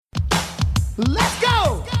Let's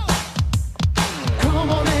go!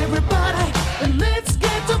 Come on, everybody, and let's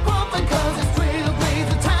get to bumping, cause it's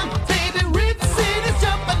trailblazer time. Baby, Rip City's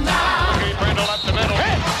jumping now. Okay, Brindle up the middle.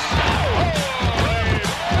 Hit!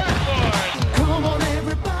 Come on,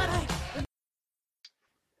 everybody.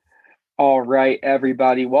 All right,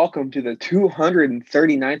 everybody. Welcome to the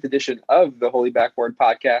 239th edition of the Holy Backboard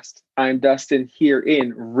Podcast. I'm Dustin here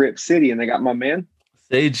in Rip City, and I got my man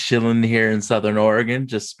Sage chilling here in Southern Oregon.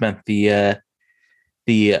 Just spent the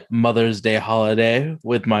Mother's Day holiday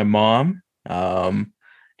with my mom,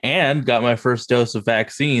 and got my first dose of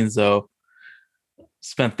vaccine. So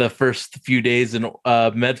spent the first few days in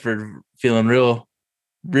Medford feeling real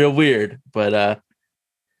weird. But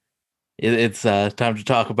it's time to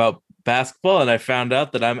talk about basketball, and I found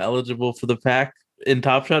out that I'm eligible for the pack in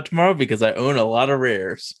Top Shot tomorrow because I own a lot of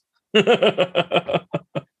rares.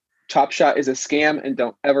 Top Shot is a scam, and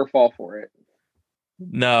don't ever fall for it.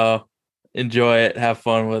 No, enjoy it. Have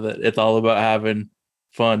fun with it. It's all about having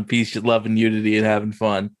fun, peace, love, and unity, and having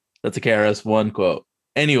fun. That's a KRS-One quote.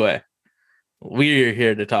 Anyway, we're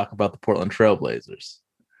here to talk about the Portland Trailblazers.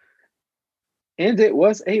 And it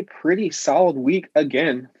was a pretty solid week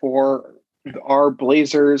again for our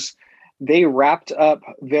Blazers. They wrapped up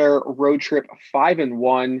their road trip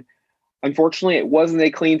 5-1. Unfortunately, it wasn't a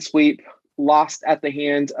clean sweep. Lost at the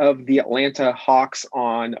hands of the Atlanta Hawks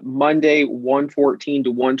on Monday,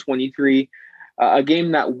 114-123. A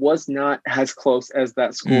game that was not as close as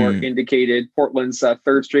that score indicated. Portland's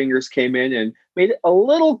third stringers came in and made it a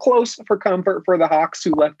little close for comfort for the Hawks,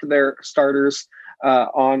 who left their starters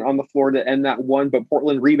on the floor to end that one. But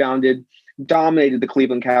Portland rebounded, dominated the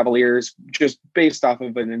Cleveland Cavaliers just based off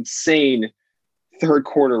of an insane third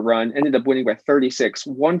quarter run. Ended up winning by 36,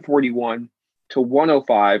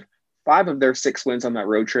 141-105. 5 of their 6 wins on that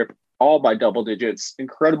road trip, all by double digits.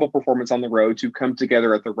 Incredible performance on the road to come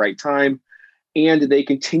together at the right time. And they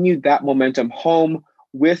continued that momentum home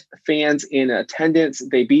with fans in attendance.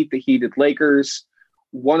 They beat the heated Lakers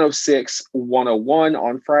 106-101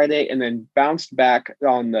 on Friday, and then bounced back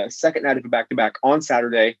on the second night of a back-to-back on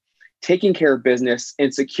Saturday, taking care of business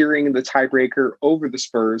and securing the tiebreaker over the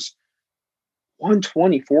Spurs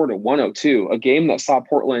 124-102, a game that saw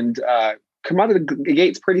Portland come out of the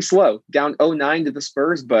gates pretty slow, down 0-9 to the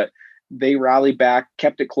Spurs, but they rallied back,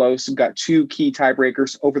 kept it close, got 2 key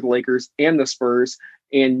tiebreakers over the Lakers and the Spurs,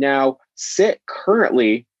 and now sit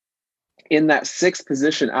currently in that 6th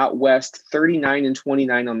position out west,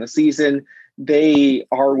 39-29 on the season. They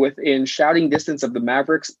are within shouting distance of the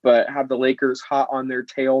Mavericks, but have the Lakers hot on their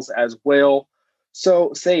tails as well.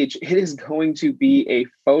 So, Sage, it is going to be a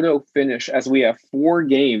photo finish as we have 4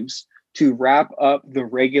 games to wrap up the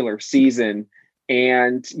regular season.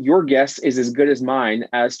 And your guess is as good as mine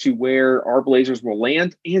as to where our Blazers will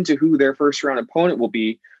land and to who their first round opponent will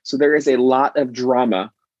be. So there is a lot of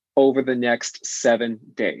drama over the next 7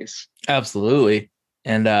 days. Absolutely.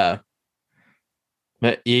 And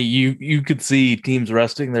but you could see teams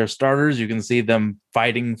resting their starters. You can see them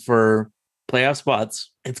fighting for playoff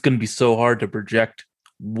spots. It's going to be so hard to project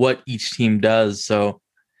what each team does. So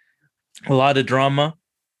a lot of drama,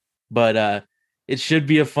 but it should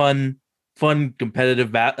be a fun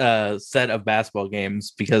competitive set of basketball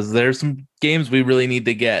games, because there's some games we really need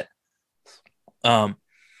to get. But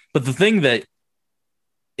the thing that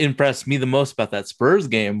impressed me the most about that Spurs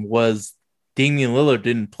game was Damian Lillard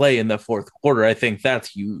didn't play in the fourth quarter. I think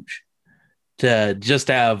that's huge, to just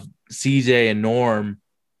have CJ and Norm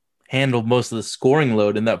handle most of the scoring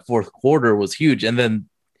load in that fourth quarter was huge. And then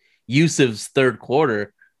Yusuf's third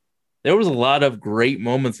quarter, there was a lot of great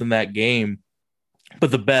moments in that game, but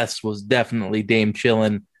the best was definitely Dame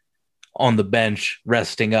chilling on the bench,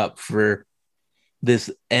 resting up for this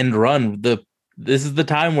end run. This is the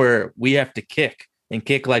time where we have to kick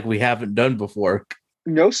like we haven't done before.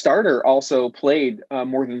 No starter also played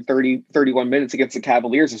more than 31 minutes against the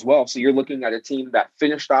Cavaliers as well. So you're looking at a team that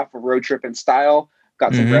finished off a road trip in style,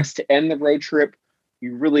 got some rest to end the road trip.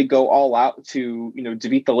 You really go all out to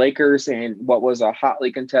beat the Lakers in what was a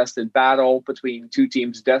hotly contested battle between 2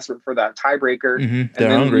 teams desperate for that tiebreaker.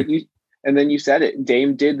 They're hungry. And then you said it.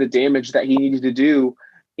 Dame did the damage that he needed to do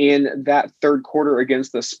in that third quarter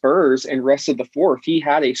against the Spurs and rested the fourth. He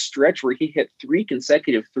had a stretch where he hit 3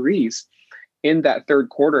 consecutive threes in that third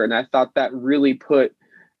quarter, and I thought that really put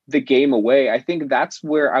the game away. I think that's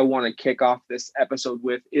where I want to kick off this episode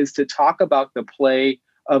with, is to talk about the play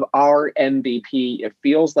of our MVP. It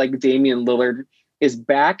feels like Damian Lillard is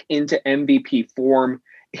back into MVP form.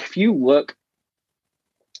 If you look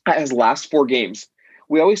at his last 4 games,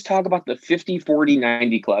 we always talk about the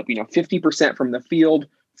 50-40-90 club, 50% from the field,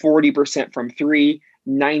 40% from 3,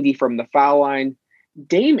 90 from the foul line.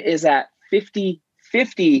 Dame is at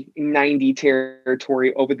 50-90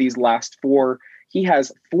 territory over these last four. He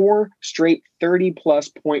has 4 straight 30-plus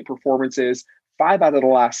point performances, 5 out of the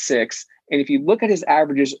last 6. And if you look at his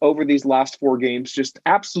averages over these last 4 games, just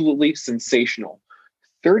absolutely sensational.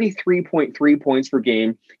 33.3 points per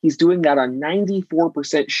game. He's doing that on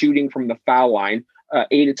 94% shooting from the foul line,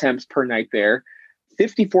 8 attempts per night there.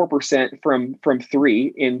 54% from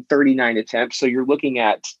 3 in 39 attempts. So you're looking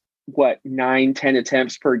at 9-10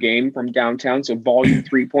 attempts per game from downtown. So volume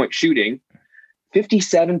 3-point shooting.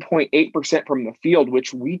 57.8% from the field,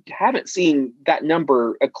 which we haven't seen that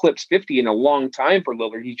number eclipse 50 in a long time for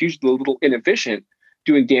Lillard. He's usually a little inefficient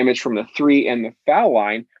doing damage from the 3 and the foul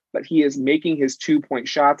line, but he is making his 2-point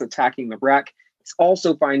shots, attacking the rack. He's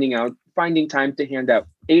also finding time to hand out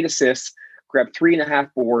 8 assists, grab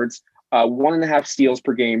 3.5 boards, 1.5 steals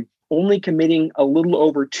per game, only committing a little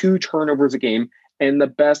over 2 turnovers a game. And the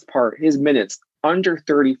best part, his minutes under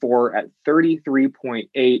 34 at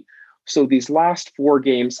 33.8. So these last 4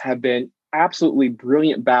 games have been absolutely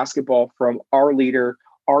brilliant basketball from our leader,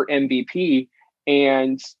 our MVP.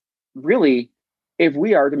 And really, if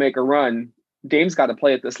we are to make a run, Dame's got to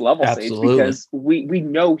play at this level, Sage, because we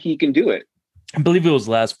know he can do it. I believe it was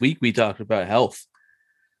last week we talked about health.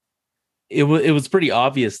 It was pretty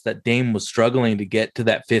obvious that Dame was struggling to get to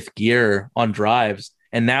that 5th gear on drives,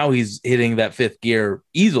 and now he's hitting that 5th gear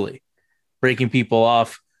easily, breaking people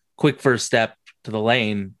off, quick first step to the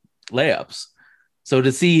lane, layups. So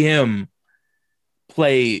to see him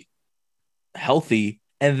play healthy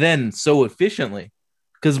and then so efficiently,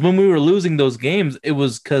 because when we were losing those games, it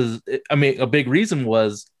was because, a big reason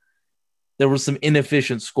was there was some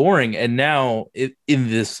inefficient scoring, and now in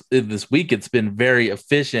this week it's been very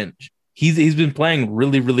efficient. He's been playing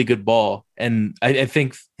really, really good ball, and I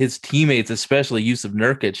think his teammates, especially Jusuf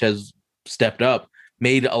Nurkic, has stepped up,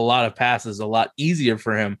 made a lot of passes a lot easier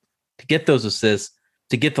for him to get those assists,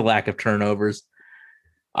 to get the lack of turnovers.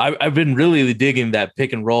 I've been really digging that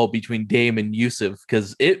pick and roll between Dame and Jusuf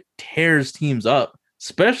because it tears teams up,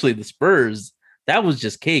 especially the Spurs. That was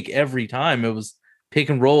just cake every time. It was pick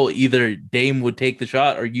and roll. Either Dame would take the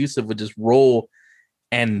shot or Jusuf would just roll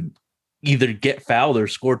and either get fouled or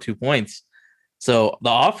score 2 points. So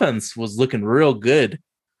the offense was looking real good.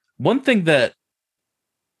 One thing that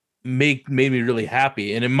made me really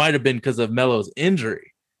happy, and it might have been because of Melo's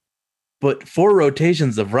injury, but 4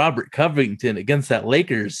 rotations of Robert Covington against that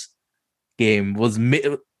Lakers game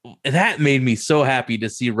that made me so happy to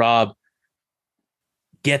see Rob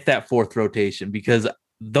get that 4th rotation, because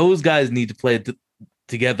those guys need to play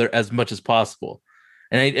together as much as possible.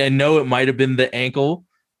 And I know it might have been the ankle,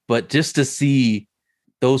 but just to see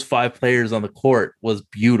those 5 players on the court was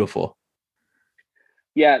beautiful.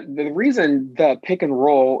 Yeah, the reason the pick and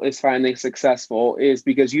roll is finally successful is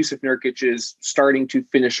because Jusuf Nurkic is starting to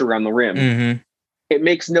finish around the rim. Mm-hmm. It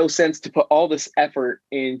makes no sense to put all this effort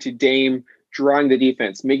into Dame drawing the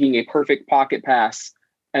defense, making a perfect pocket pass,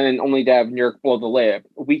 and then only to have Nurk blow the layup.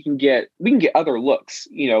 We can get other looks.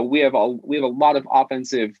 We have a lot of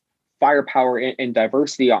offensive firepower and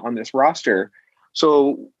diversity on this roster.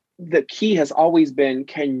 So the key has always been,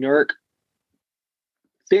 can Nurk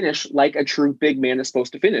finish like a true big man is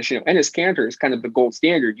supposed to finish? And his canter is kind of the gold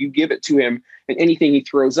standard. You give it to him, and anything he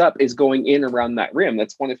throws up is going in around that rim.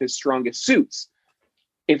 That's one of his strongest suits.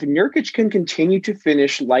 If Nurkic can continue to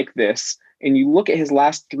finish like this, and you look at his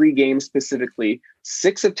last 3 games specifically,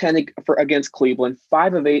 6 of 10 against Cleveland,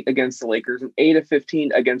 5 of 8 against the Lakers, and 8 of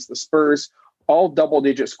 15 against the Spurs, all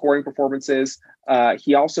double-digit scoring performances.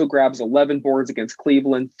 He also grabs 11 boards against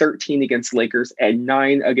Cleveland, 13 against Lakers, and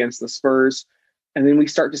 9 against the Spurs. And then we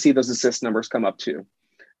start to see those assist numbers come up too.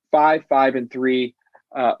 5, 5, and 3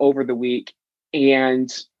 over the week.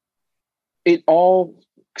 And it all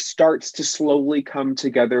starts to slowly come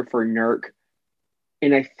together for Nurk.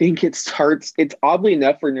 And I think it's oddly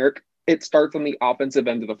enough for Nurk, it starts on the offensive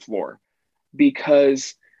end of the floor,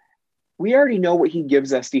 because we already know what he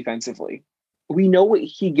gives us defensively. We know what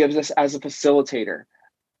he gives us as a facilitator.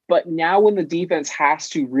 But now when the defense has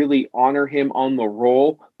to really honor him on the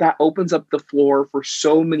roll, that opens up the floor for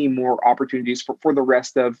so many more opportunities for the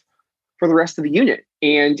rest of the unit.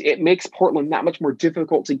 And it makes Portland that much more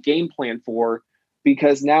difficult to game plan for,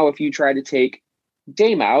 because now if you try to take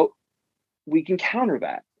Dame out, we can counter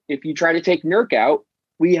that. If you try to take Nurk out,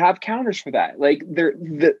 we have counters for that. Like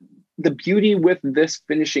the beauty with this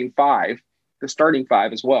finishing 5, the starting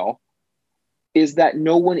 5 as well, is that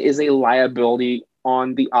no one is a liability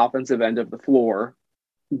on the offensive end of the floor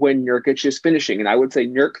when Nurkic is finishing. And I would say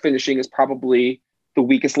Nurk finishing is probably the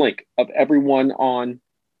weakest link of everyone on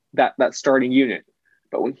that starting unit.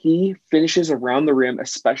 But when he finishes around the rim,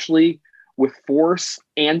 especially with force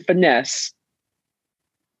and finesse,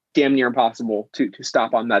 damn near impossible to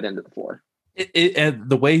stop on that end of the floor. And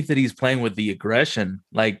the way that he's playing with the aggression,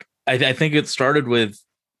 like I think it started with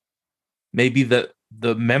maybe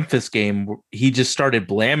the Memphis game. He just started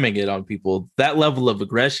blamming it on people. That level of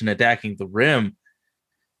aggression attacking the rim.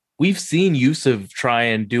 We've seen Yusuf try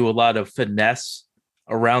and do a lot of finesse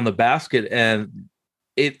around the basket, and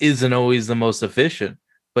it isn't always the most efficient.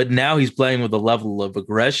 But now he's playing with a level of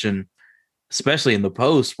aggression, especially in the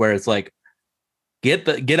post, where it's like, get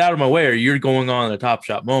out of my way, or you're going on a top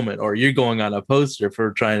shot moment, or you're going on a poster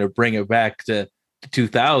for trying to bring it back to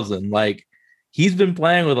 2000. Like, he's been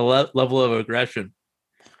playing with a level of aggression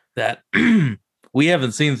that we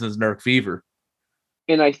haven't seen since Nurk Fever.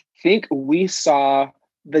 And I think we saw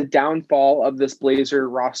the downfall of this Blazer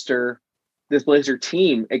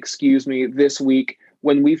team, this week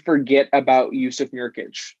when we forget about Yusuf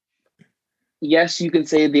Nurkic. Yes, you can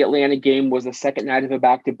say the Atlanta game was the second night of a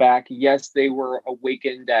back-to-back. Yes, they were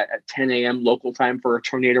awakened at 10 a.m. local time for a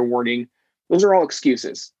tornado warning. Those are all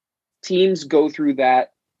excuses. Teams go through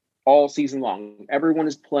that all season long. Everyone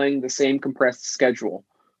is playing the same compressed schedule.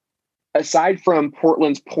 Aside from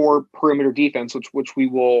Portland's poor perimeter defense, which we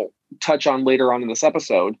will touch on later on in this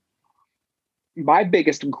episode, my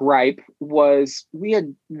biggest gripe was we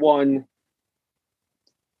had won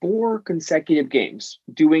 4 consecutive games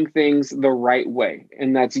doing things the right way,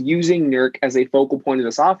 and that's using Nurk as a focal point of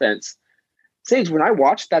this offense. Sage, when I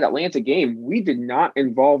watched that Atlanta game, we did not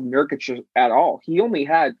involve Nurkic at all. He only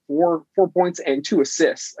had 4 points and 2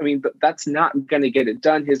 assists. I mean, that's not going to get it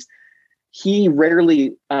done. He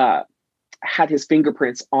rarely had his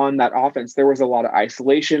fingerprints on that offense. There was a lot of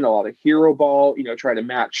isolation, a lot of hero ball, try to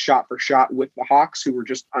match shot for shot with the Hawks, who were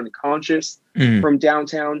just unconscious from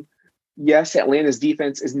downtown. Yes, Atlanta's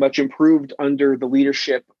defense is much improved under the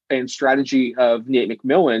leadership and strategy of Nate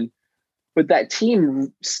McMillan, but that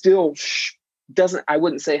team still doesn't, I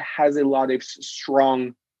wouldn't say, has a lot of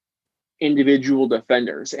strong individual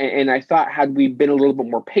defenders. And I thought, had we been a little bit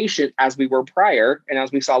more patient as we were prior, and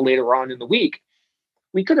as we saw later on in the week,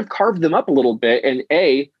 we could have carved them up a little bit and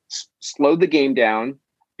A, slowed the game down,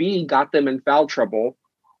 B, got them in foul trouble,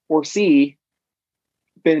 or C,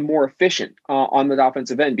 been more efficient on that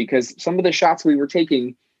offensive end, because some of the shots we were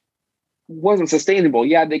taking wasn't sustainable.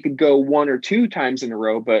 Yeah, they could go 1 or 2 times in a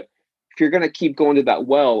row, but if you're going to keep going to that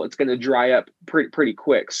well, it's going to dry up pretty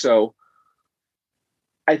quick. So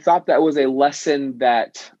I thought that was a lesson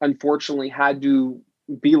that unfortunately had to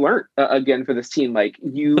be learned again for this team. Like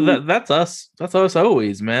But that's us. That's us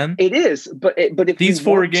always, man. It is, but if these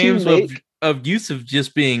 4 games of Yusuf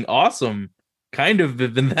just being awesome kind of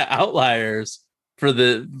have been the outliers for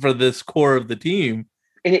this core of the team.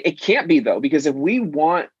 And it can't be, though, because if we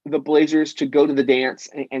want the Blazers to go to the dance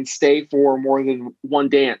and stay for more than one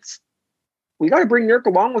dance, we got to bring Nurk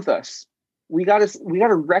along with us. We got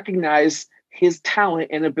to recognize his talent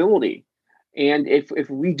and ability. And if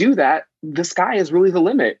we do that, the sky is really the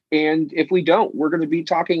limit. And if we don't, we're going to be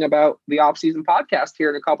talking about the offseason podcast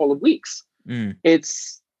here in a couple of weeks.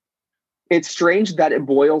 It's strange that it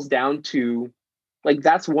boils down to, like,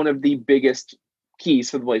 that's one of the biggest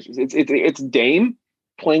keys for the Blazers. It's Dame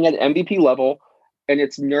playing at MVP level, and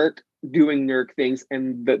it's Nurk doing Nurk things,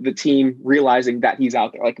 and the team realizing that he's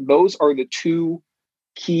out there. Like, those are the 2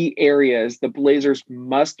 key areas the Blazers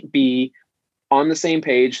must be on the same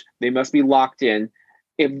page. They must be locked in.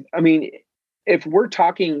 If we're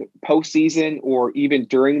talking postseason or even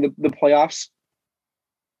during the playoffs,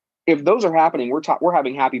 if those are happening, we're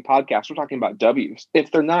having happy podcasts. We're talking about W's.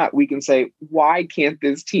 If they're not, we can say, why can't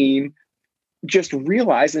this team just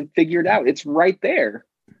realize and figure it out? It's right there.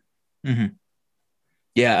 Mm-hmm.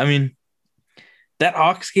 Yeah, I mean, that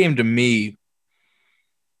Hawks game, to me,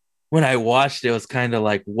 when I watched it, was kind of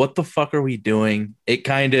like, what the fuck are we doing? It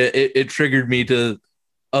kind of it triggered me to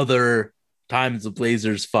other times the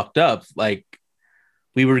Blazers fucked up. Like,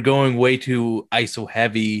 we were going way too ISO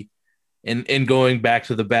heavy and going back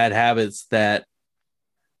to the bad habits that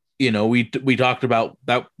we talked about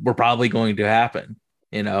that were probably going to happen.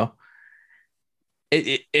 We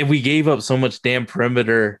gave up so much damn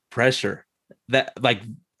perimeter pressure that, like,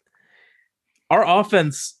 our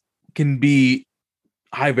offense can be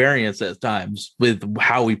high variance at times with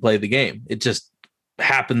how we play the game. It just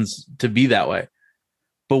happens to be that way.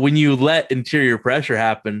 But when you let interior pressure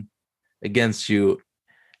happen against you,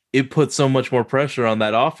 it puts so much more pressure on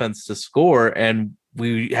that offense to score. And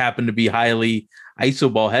we happen to be highly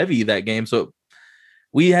ISO ball heavy that game. So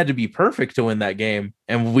we had to be perfect to win that game.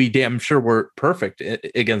 And we damn sure were perfect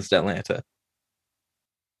against Atlanta.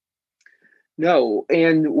 No.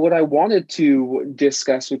 And what I wanted to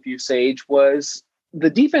discuss with you, Sage, was the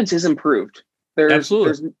defense is improved.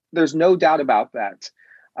 Absolutely. There's no doubt about that.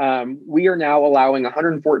 We are now allowing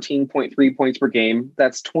 114.3 points per game.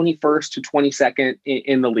 That's 21st to 22nd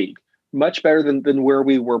in the league. Much better than where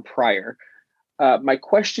we were prior. My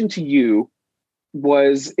question to you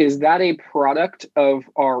is that a product of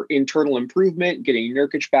our internal improvement, getting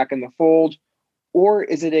Nurkic back in the fold, or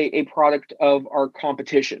is it a product of our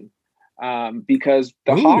competition? Because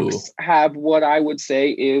the Hawks have what I would say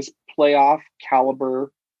is playoff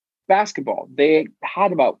caliber basketball. They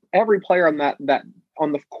had about every player on that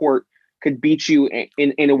on the court could beat you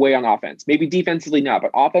in a way on offense. Maybe defensively not,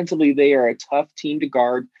 but offensively they are a tough team to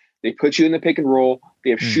guard. They put you in the pick and roll.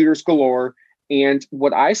 They have shooters galore. And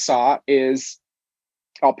what I saw is,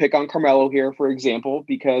 I'll pick on Carmelo here, for example,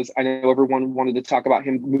 because I know everyone wanted to talk about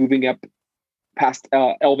him moving up past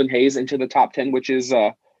Elvin Hayes into the top 10, which is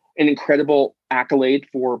an incredible accolade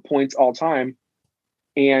for points all time.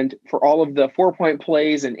 And for all of the 4-point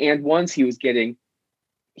plays and ones he was getting,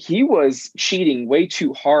 he was cheating way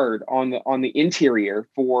too hard on the interior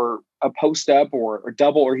for a post up or a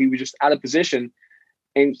double, or he was just out of position.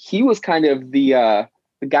 And he was kind of the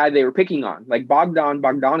guy they were picking on. Like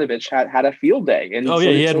Bogdanovich had a field day. And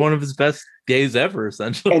he had one of his best days ever,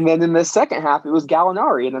 essentially. And then in the second half, it was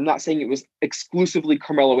Gallinari. And I'm not saying it was exclusively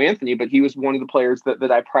Carmelo Anthony, but he was one of the players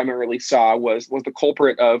that I primarily saw was the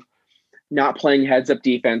culprit of not playing heads-up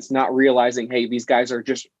defense, not realizing, hey, these guys are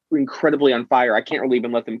just incredibly on fire. I can't really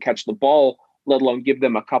even let them catch the ball, let alone give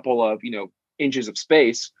them a couple of, inches of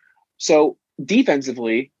space. So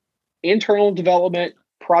defensively, internal development,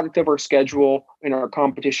 product of our schedule and our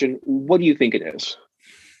competition, what do you think it is?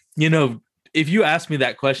 If you asked me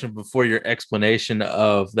that question before your explanation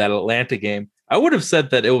of that Atlanta game, I would have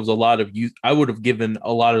said that it was a lot of use. I would have given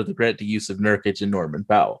a lot of the credit to Yusuf Nurkic and Norman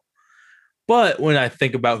Powell. But when I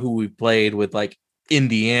think about who we played with, like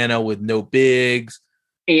Indiana with no bigs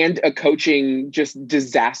and a coaching just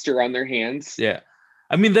disaster on their hands. Yeah.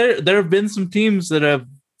 I mean, there have been some teams that have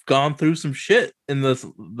gone through some shit in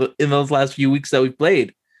those last few weeks that we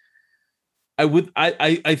played.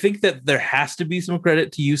 I think that there has to be some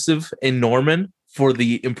credit to Yusuf and Norman for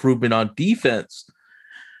the improvement on defense.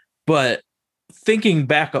 But thinking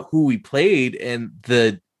back at who we played and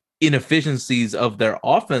the inefficiencies of their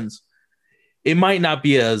offense, it might not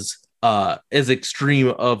be as extreme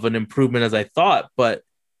of an improvement as I thought, but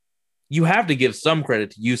you have to give some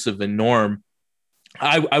credit to Yusuf and Norm.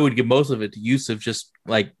 I would give most of it to Yusuf, just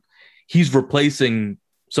like he's replacing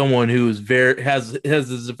someone who is has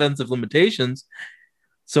his defensive limitations.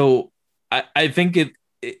 So I think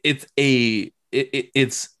it's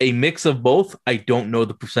a mix of both. I don't know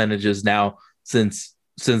the percentages now since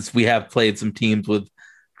we have played some teams with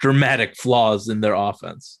dramatic flaws in their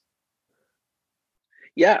offense.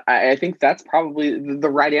 Yeah, I think that's probably the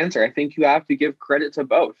right answer. I think you have to give credit to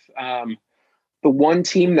both. The one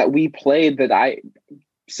team that we played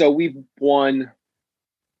so we've won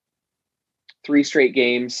 3 straight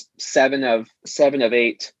games, 7 of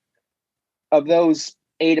 8. Of those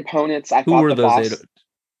 8 opponents, I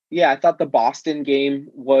thought the Boston game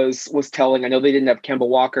was telling. I know they didn't have Kemba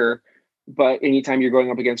Walker, but anytime you're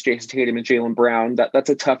going up against Jason Tatum and Jaylen Brown, that's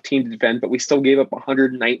a tough team to defend. But we still gave up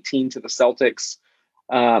 119 to the Celtics.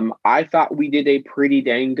 I thought we did a pretty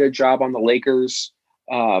dang good job on the Lakers.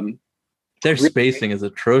 Their spacing is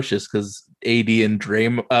atrocious because AD and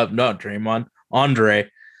Andre.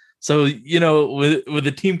 So, with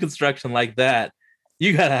a team construction like that,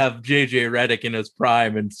 you got to have JJ Redick in his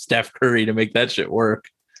prime and Steph Curry to make that shit work.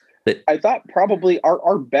 I thought probably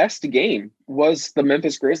our best game was the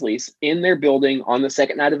Memphis Grizzlies in their building on the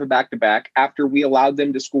second night of a back-to-back after we allowed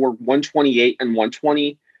them to score 128 and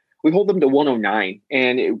 120. We hold them to 109.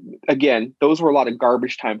 And again, those were a lot of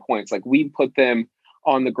garbage time points. Like we put them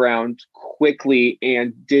on the ground quickly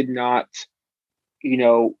and did not,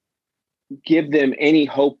 give them any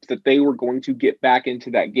hope that they were going to get back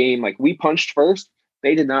into that game. Like we punched first,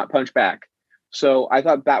 they did not punch back. So I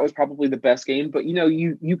thought that was probably the best game. But,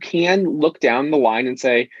 you can look down the line and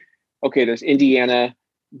say, okay, there's Indiana.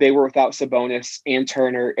 They were without Sabonis and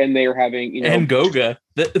Turner, and they are having, and Goga.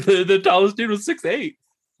 The tallest dude was 6'8".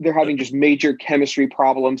 They're having just major chemistry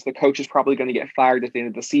problems. The coach is probably going to get fired at the end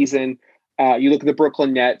of the season. You look at the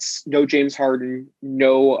Brooklyn Nets, no James Harden,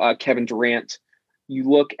 no Kevin Durant. You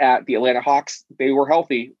look at the Atlanta Hawks, they were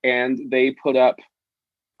healthy, and they put up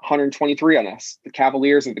 123 on us. The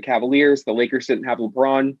Cavaliers are the Cavaliers. The Lakers didn't have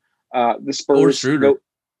LeBron. The Spurs,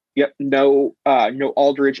 no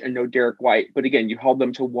Aldridge and no Derek White. But again, you held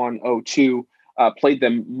them to 102, played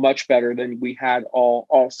them much better than we had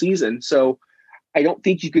all season. So I don't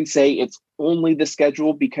think you can say it's only the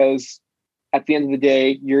schedule because at the end of the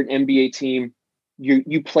day, you're an NBA team.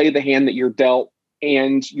 you play the hand that you're dealt,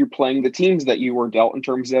 and you're playing the teams that you were dealt in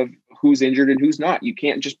terms of who's injured and who's not. You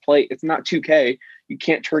can't just play. It's not 2K. You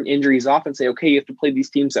can't turn injuries off and say, okay, you have to play these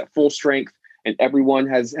teams at full strength and everyone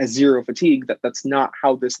has zero fatigue. That's not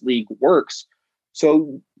how this league works.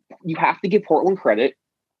 So you have to give Portland credit.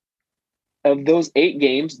 Of those 8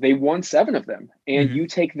 games, they won 7 of them. And you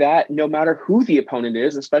take that no matter who the opponent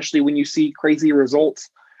is, especially when you see crazy results,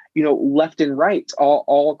 left and right,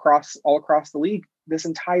 all across the league this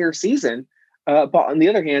entire season. But on the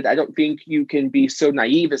other hand, I don't think you can be so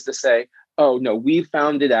naive as to say, oh no, we've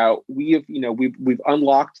found it out. We've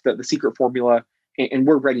unlocked the secret formula and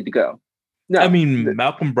we're ready to go. No, I mean,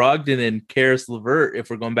 Malcolm Brogdon and Karis LeVert, if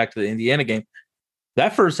we're going back to the Indiana game,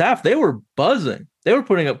 that first half, they were buzzing. They were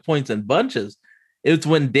putting up points in bunches. It's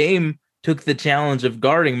when Dame took the challenge of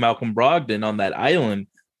guarding Malcolm Brogdon on that island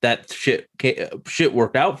that shit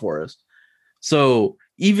worked out for us. So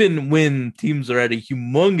even when teams are at a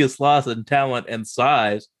humongous loss in talent and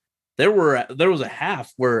size, there was a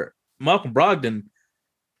half where Malcolm Brogdon,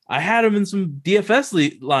 I had him in some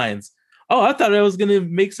DFS lines. Oh, I thought I was going to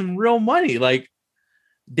make some real money. Like,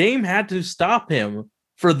 Dame had to stop him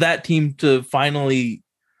for that team to finally,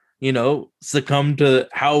 succumb to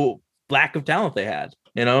how lack of talent they had.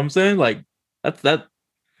 You know what I'm saying? Like,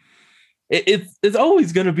 it's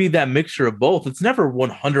always going to be that mixture of both. It's never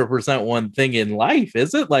 100% one thing in life,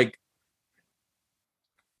 is it? Like,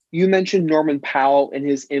 you mentioned Norman Powell and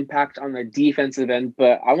his impact on the defensive end,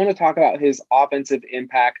 but I want to talk about his offensive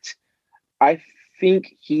impact. I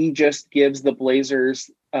think he just gives the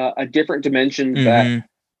Blazers a different dimension that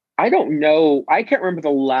I don't know. I can't remember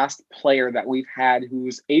the last player that we've had who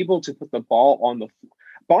was able to put the ball on the floor.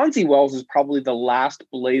 Bonzi Wells is probably the last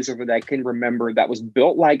Blazer that I can remember that was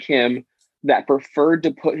built like him, that preferred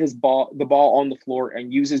to put the ball on the floor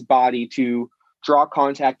and use his body to draw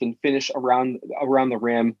contact and finish around the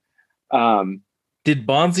rim. Did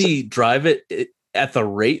Bonzi drive it at the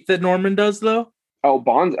rate that Norman does, though? Oh,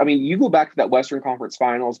 Bonzi. I mean, you go back to that Western Conference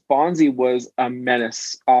Finals, Bonzi was a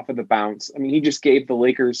menace off of the bounce. I mean, he just gave the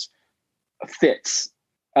Lakers fits.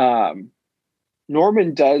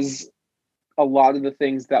 Norman does a lot of the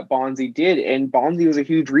things that Bonzi did, and Bonzi was a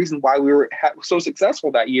huge reason why we were so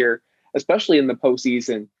successful that year, especially in the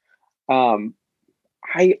postseason.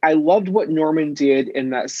 I loved what Norman did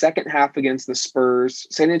in that second half against the Spurs.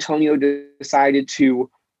 San Antonio decided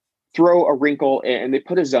to throw a wrinkle and they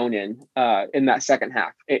put a zone in that second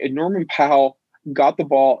half. And Norman Powell got the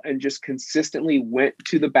ball and just consistently went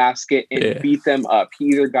to the basket and beat them up. He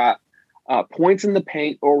either got points in the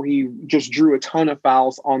paint or he just drew a ton of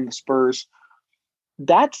fouls on the Spurs.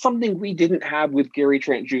 That's something we didn't have with Gary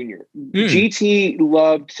Trent Jr. GT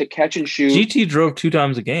loved to catch and shoot. GT drove 2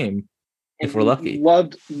 times a game, if we're lucky.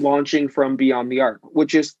 Loved launching from beyond the arc,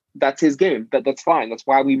 that's his game. That's fine. That's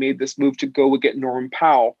why we made this move to go get Norman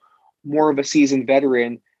Powell, more of a seasoned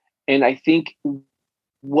veteran. And I think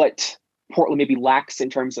what Portland maybe lacks in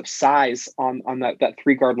terms of size on that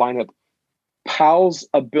 3-guard lineup, Powell's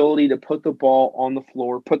ability to put the ball on the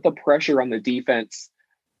floor, put the pressure on the defense,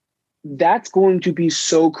 that's going to be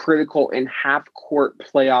so critical in half-court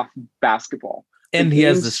playoff basketball. And he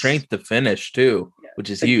has the strength to finish, too, which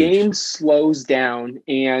is huge. The game slows down,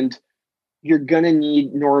 and you're going to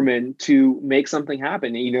need Norman to make something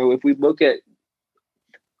happen. If we look at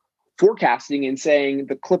forecasting and saying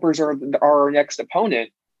the Clippers are our next opponent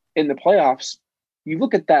in the playoffs, you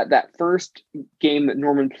look at that first game that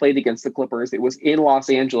Norman played against the Clippers. It was in Los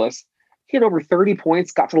Angeles. He had over 30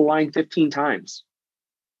 points, got to the line 15 times.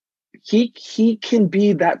 He can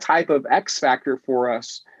be that type of X factor for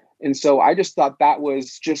us. And so I just thought that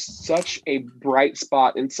was just such a bright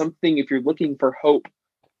spot and something, if you're looking for hope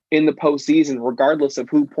in the postseason, regardless of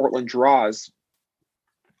who Portland draws,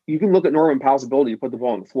 you can look at Norman Powell's ability to put the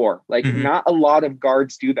ball on the floor. Like, not a lot of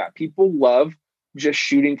guards do that. People love just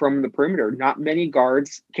shooting from the perimeter. Not many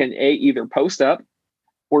guards can either post up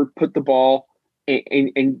or put the ball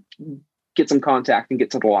and get some contact and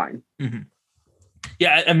get to the line.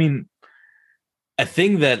 Yeah, I mean, a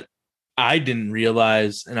thing that I didn't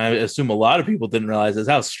realize, and I assume a lot of people didn't realize, is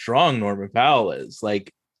how strong Norman Powell is.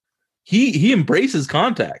 Like, he embraces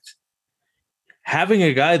contact. Having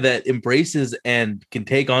a guy that embraces and can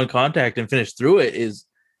take on contact and finish through it is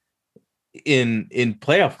in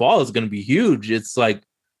playoff ball is going to be huge. It's like,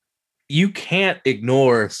 you can't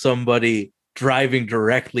ignore somebody driving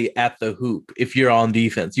directly at the hoop if you're on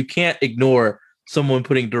defense. You can't ignore someone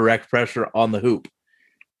putting direct pressure on the hoop.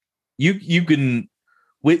 You can.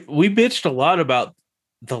 We bitched a lot about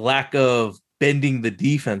the lack of bending the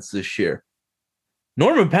defense this year.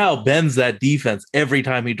 Norman Powell bends that defense every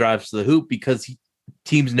time he drives to the hoop because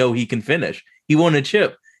teams know he can finish. He won a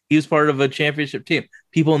chip. He was part of a championship team.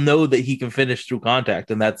 People know that he can finish through contact,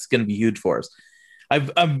 and that's going to be huge for us.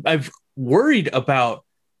 I've worried about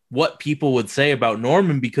what people would say about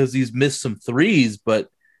Norman because he's missed some threes, but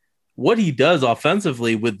what he does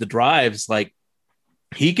offensively with the drives, like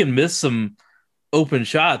he can miss some open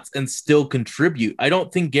shots and still contribute. I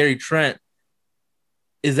don't think Gary Trent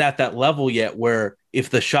is at that level yet where if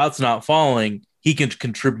the shot's not falling, he can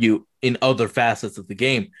contribute in other facets of the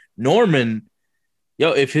game. Norman,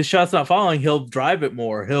 if his shot's not falling, he'll drive it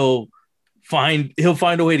more. He'll find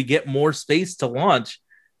a way to get more space to launch.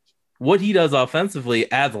 What he does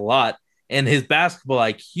offensively adds a lot, and his basketball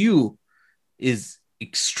IQ is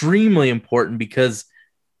extremely important because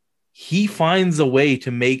he finds a way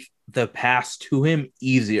to make the pass to him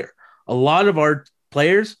easier. A lot of our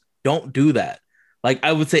players don't do that. Like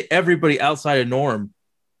I would say everybody outside of Norm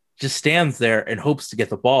just stands there and hopes to get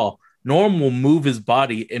the ball. Norm will move his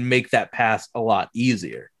body and make that pass a lot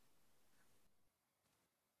easier.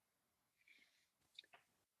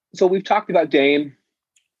 So we've talked about Dame.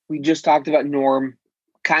 We just talked about Norm,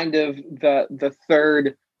 kind of the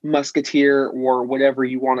third musketeer or whatever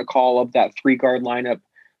you want to call of that 3-guard lineup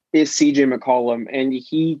is CJ McCollum, and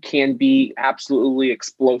he can be absolutely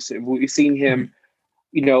explosive. We've seen him,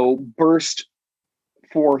 burst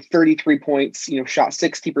for 33 points, shot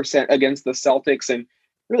 60% against the Celtics and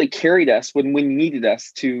really carried us when we needed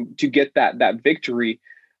us to get that victory.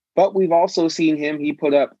 But we've also seen him, he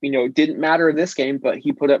put up, it didn't matter in this game, but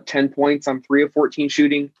he put up 10 points on 3 of 14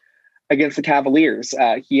 shooting against the Cavaliers.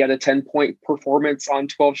 He had a 10-point performance on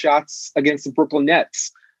 12 shots against the Brooklyn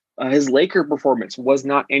Nets. His Laker performance was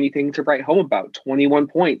not anything to write home about, 21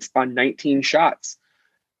 points on 19 shots.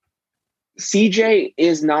 CJ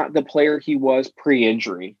is not the player he was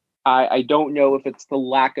pre-injury. I don't know if it's the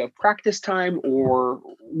lack of practice time or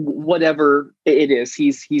whatever it is.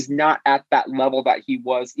 He's not at that level that he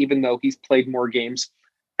was, even though he's played more games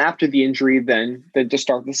after the injury than to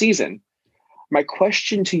start the season. My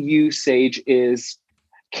question to you, Sage, is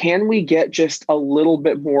can we get just a little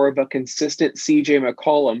bit more of a consistent CJ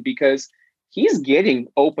McCollum? Because he's getting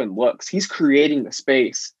open looks. He's creating the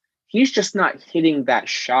space. He's just not hitting that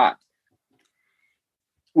shot.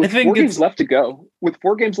 With 4 games left to go,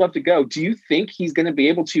 do you think he's going to be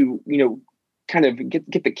able to, kind of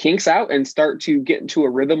get the kinks out and start to get into a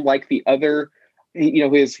rhythm like the other,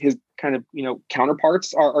 his kind of,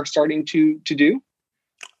 counterparts are starting to do?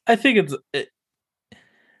 I think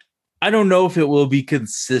I don't know if it will be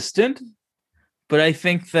consistent, but I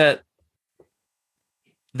think that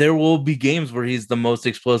there will be games where he's the most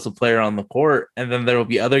explosive player on the court. And then there will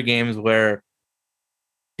be other games where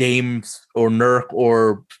Dames or Nurk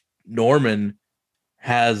or Norman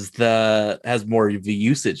has more of the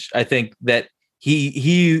usage. I think that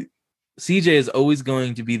CJ is always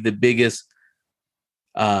going to be the biggest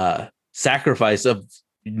sacrifice of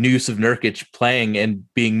Nusuf Nurkic playing and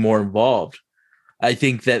being more involved. I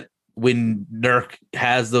think that when Nurk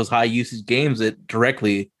has those high usage games, it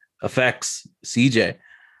directly affects CJ.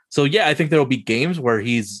 So yeah, I think there will be games where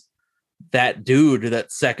he's that dude,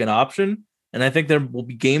 that second option. And I think there will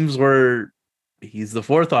be games where he's the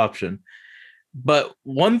fourth option. But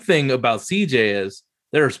one thing about CJ is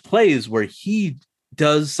there's plays where he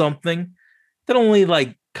does something that only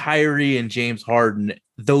like Kyrie and James Harden,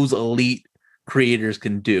 those elite creators,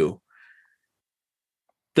 can do.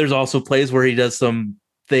 There's also plays where he does something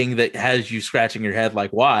that has you scratching your head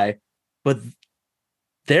like, why? But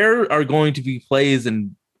there are going to be plays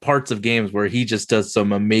and parts of games where he just does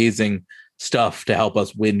some amazing stuff to help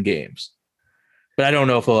us win games. But I don't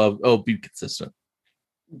know if it'll be consistent.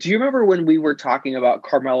 Do you remember when we were talking about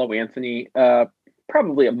Carmelo Anthony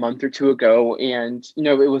probably a month or two ago? And,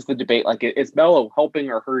 it was the debate, like, is Melo helping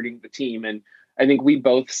or hurting the team? And I think we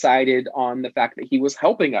both sided on the fact that he was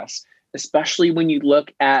helping us, especially when you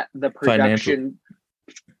look at the production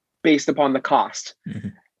based upon the cost. Mm-hmm.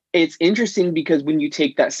 It's interesting because when you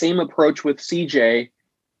take that same approach with CJ,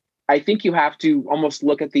 I think you have to almost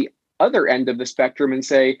look at the other end of the spectrum and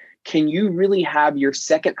say, can you really have your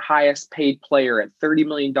second highest paid player at $30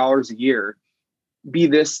 million a year be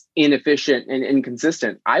this inefficient and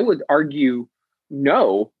inconsistent? I would argue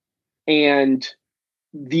no. And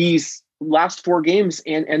these last 4 games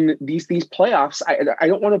and these playoffs, I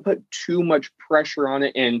don't want to put too much pressure on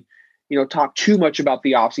it and, talk too much about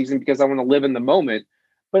the offseason because I want to live in the moment.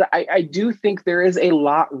 But I do think there is a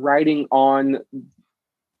lot riding on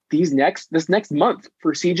this next month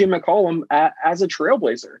for CJ McCollum as a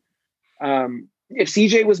trailblazer. If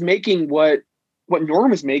CJ was making what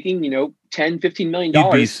Norm is making, $10, $15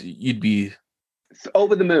 million, you'd be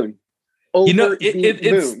over the moon.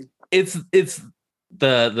 Moon. It's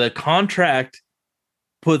the contract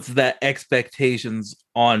puts that expectations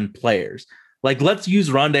on players. Like, let's use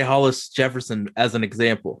Rondé Hollis Jefferson as an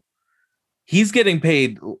example. He's getting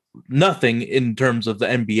paid nothing in terms of the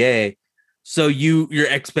NBA, so your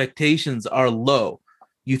expectations are low.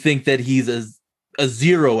 You think that he's a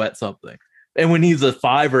 0 at something, and when he's a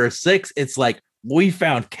 5 or a 6, it's like we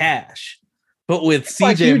found cash. But with It's CJ,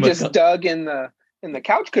 like you just dug in the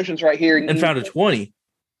couch cushions right here and found a 20.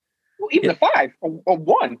 Well, even a 5, a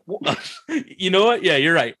 1. You know what? Yeah,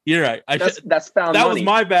 you're right. You're right. That's found. That money. was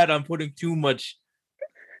my bad. I'm putting too much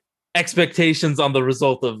expectations on the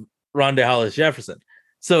result of Rondé Hollis Jefferson.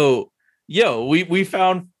 So, we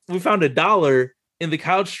found $1 in the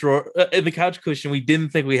couch drawer, in the couch cushion we didn't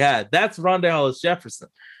think we had. That's Rondé Hollis Jefferson.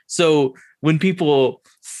 So when people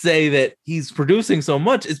say that he's producing so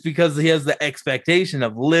much, it's because he has the expectation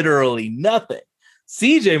of literally nothing.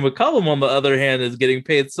 CJ McCollum, on the other hand, is getting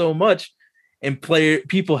paid so much, and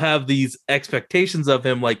people have these expectations of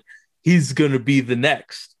him like he's going to be the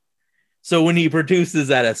next. So when he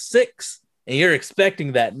produces at a 6 and you're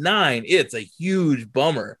expecting that 9, it's a huge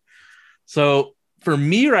bummer. So for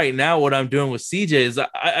me right now, what I'm doing with CJ is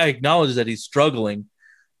I acknowledge that he's struggling,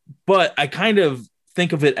 but I kind of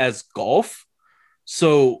think of it as golf.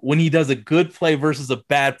 So when he does a good play versus a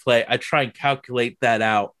bad play, I try and calculate that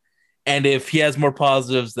out. And if he has more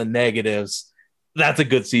positives than negatives, that's a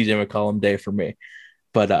good CJ McCollum day for me.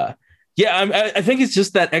 But I think it's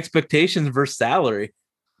just that expectations versus salary.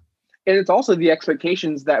 And it's also the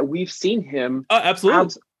expectations that we've seen him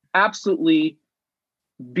absolutely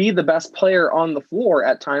be the best player on the floor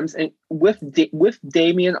at times, and with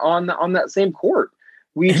Damian on that same court.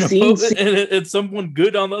 We've seen and someone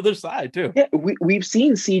good on the other side too. Yeah, we've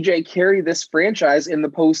seen CJ carry this franchise in the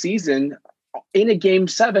postseason in a game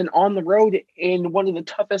 7 on the road in one of the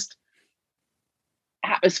toughest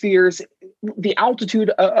atmospheres, the altitude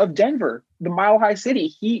of Denver, the Mile High City.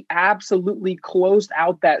 He absolutely closed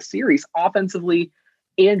out that series offensively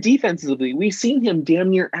and defensively. We've seen him damn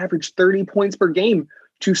near average 30 points per game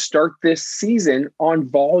to start this season on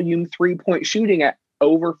volume 3-point shooting at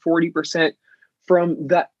over 40%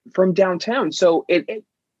 from downtown. So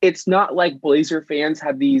it's not like Blazer fans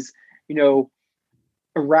have these,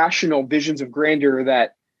 irrational visions of grandeur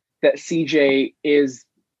that CJ is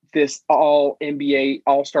this all NBA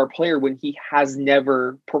all-star player when he has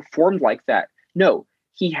never performed like that. No,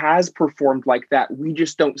 he has performed like that. We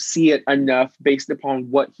just don't see it enough based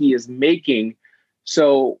upon what he is making.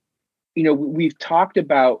 So, we've talked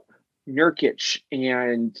about Nurkic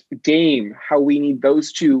and Dame, how we need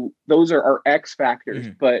those two. Those are our X factors.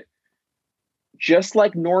 Mm-hmm. But just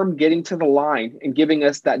like Norm getting to the line and giving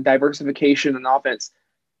us that diversification in offense,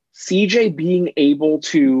 CJ being able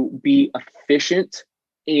to be efficient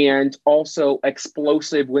and also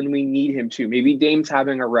explosive when we need him to. Maybe Dame's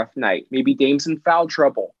having a rough night. Maybe Dame's in foul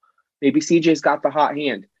trouble. Maybe CJ's got the hot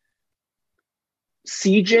hand.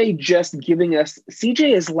 CJ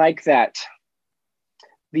is like that,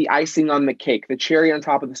 the icing on the cake, the cherry on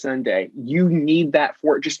top of the sundae. You need that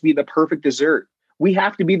for it just to be the perfect dessert. We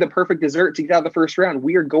have to be the perfect dessert to get out of the first round.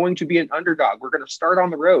 We are going to be an underdog. We're going to start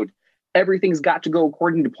on the road. Everything's got to go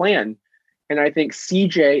according to plan. And I think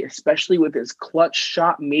CJ, especially with his clutch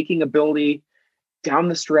shot making ability down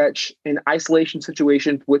the stretch in isolation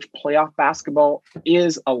situations, which playoff basketball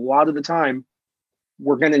is a lot of the time,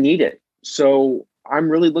 we're going to need it. So I'm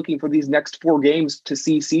really looking for these next 4 games to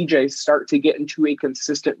see CJ start to get into a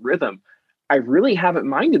consistent rhythm. I really haven't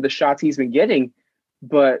minded the shots he's been getting,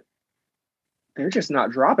 but they're just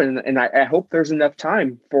not dropping. And I hope there's enough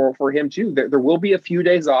time for him too. There will be a few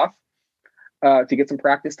days off to get some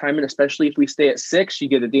practice time, and especially if we stay at 6, you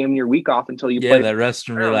get a damn near week off until you play. Yeah, that rest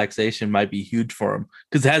and relaxation might be huge for him.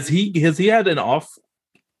 Because has he had an off?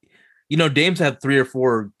 Dame's had 3 or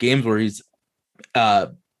 4 games where he's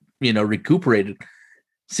recuperated.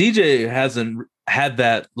 CJ hasn't had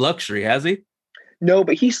that luxury, has he? No,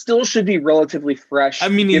 but he still should be relatively fresh. I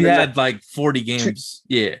mean, he had like 40 games.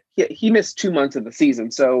 Yeah, he missed 2 months of the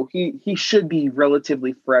season, so he should be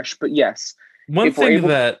relatively fresh. But yes, one thing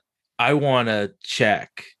that I want to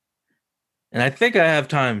check, and I think I have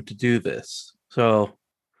time to do this, so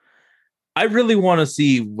I really want to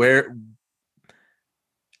see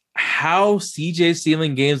how CJ's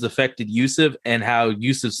ceiling games affected Yusuf and how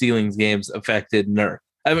Yusuf's ceiling games affected Nur.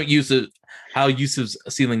 How Yusuf's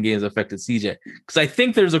ceiling games affected CJ, because I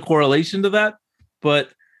think there's a correlation to that,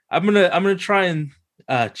 but I'm gonna try and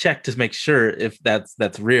check to make sure if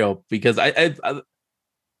that's real, because I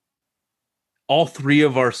all 3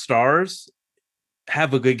 of our stars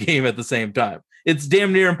have a good game at the same time. It's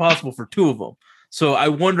damn near impossible for 2 of them. So I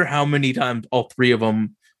wonder how many times all 3 of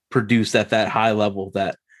them produce at that high level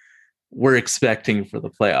that we're expecting for the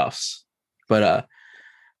playoffs. But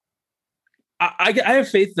I have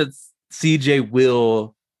faith that CJ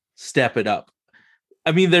will step it up.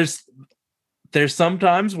 I mean, there's some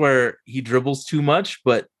times where he dribbles too much,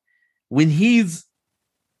 but when he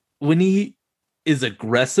is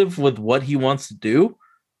aggressive with what he wants to do,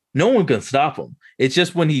 no one can stop him. It's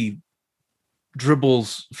just when he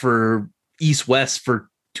dribbles for east-west for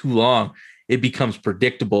too long, it becomes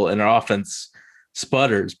predictable and our offense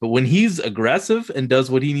sputters. But when he's aggressive and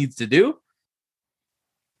does what he needs to do,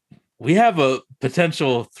 we have a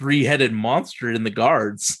potential three-headed monster in the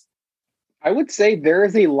guards. I would say there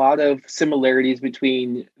is a lot of similarities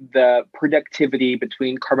between the productivity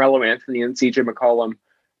between Carmelo Anthony and CJ McCollum.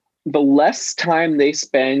 The less time they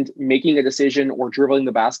spend making a decision or dribbling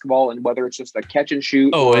the basketball, and whether it's just a catch and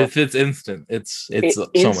shoot. Oh, if it's instant, it's so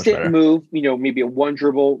much better. Move, maybe a one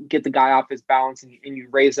dribble, get the guy off his balance and you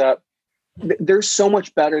raise up. There's so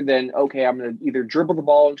much better than, okay, I'm going to either dribble the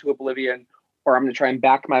ball into oblivion or I'm going to try and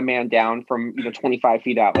back my man down from 25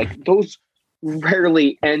 feet out. Like, those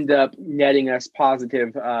rarely end up netting us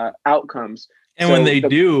positive outcomes. And so when they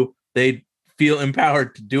do, they feel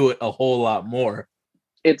empowered to do it a whole lot more.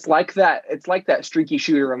 It's like that streaky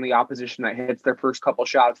shooter on the opposition that hits their first couple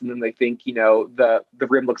shots and then they think, the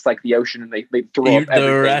rim looks like the ocean and they throw up everything. The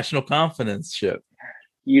irrational confidence ship.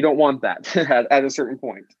 You don't want that at a certain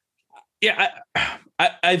point. Yeah,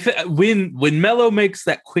 when Melo makes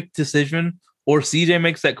that quick decision or CJ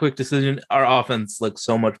makes that quick decision, our offense looks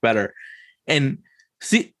so much better. And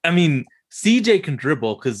CJ can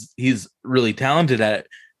dribble because he's really talented at it,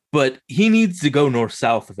 but he needs to go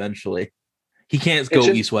north-south eventually. He can't go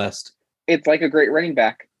east-west. It's like a great running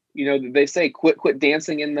back. They say quit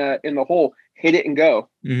dancing in the hole, hit it and go.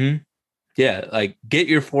 Mm-hmm. Yeah, like get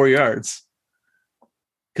your 4 yards.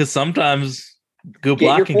 Because sometimes good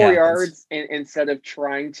blocking get your 4 happens. yards instead of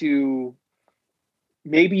trying to.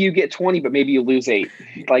 Maybe you get 20, but maybe you lose 8.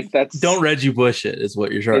 Like, that's. Don't Reggie Bush it is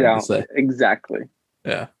what you're trying to say. Exactly.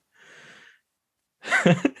 Yeah.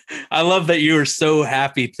 I love that you were so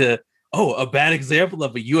happy to. Oh, a bad example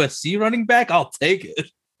of a USC running back? I'll take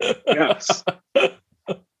it. Yes.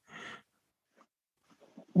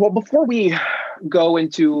 Well, before we go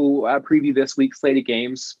into preview this week's slate of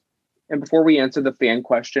games, and before we answer the fan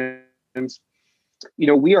questions,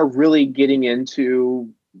 we are really getting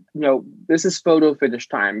into, this is photo finish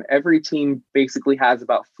time. Every team basically has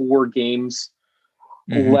about 4 games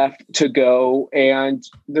left to go. And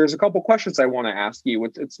there's a couple questions I want to ask you.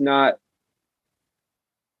 It's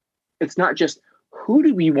not just who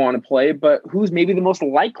do we want to play, but who's maybe the most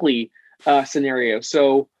likely scenario.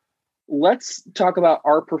 So let's talk about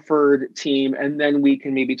our preferred team, and then we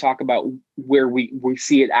can maybe talk about where we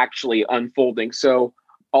see it actually unfolding. So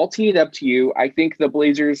I'll tee it up to you. I think the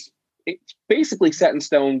Blazers, it's basically set in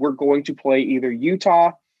stone. We're going to play either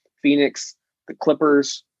Utah, Phoenix, the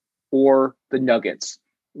Clippers, or the Nuggets.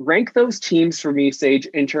 Rank those teams for me, Sage,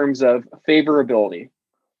 in terms of favorability.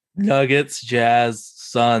 Nuggets, Jazz,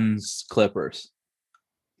 Suns, Clippers.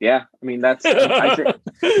 Yeah, that's.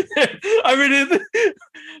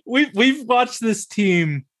 We've watched this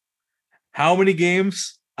team. How many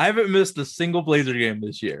games? I haven't missed a single Blazer game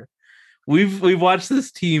this year. We've watched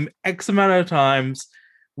this team X amount of times.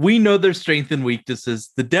 We know their strengths and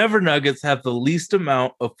weaknesses. The Denver Nuggets have the least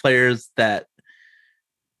amount of players that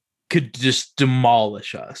could just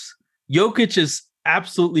demolish us. Jokic is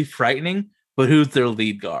absolutely frightening, but who's their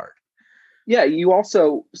lead guard? Yeah, you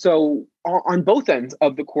also, so on both ends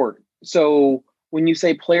of the court. So when you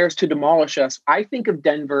say players to demolish us, I think of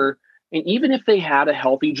Denver, and even if they had a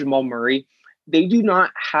healthy Jamal Murray, they do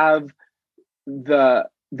not have the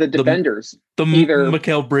defenders. Either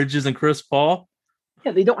Mikal Bridges and Chris Paul.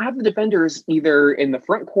 Yeah, they don't have the defenders either in the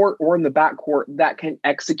front court or in the back court that can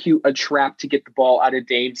execute a trap to get the ball out of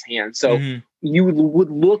Dame's hands. So you would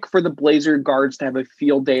look for the Blazer guards to have a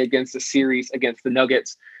field day against the series against the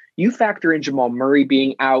Nuggets. You factor in Jamal Murray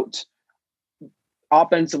being out.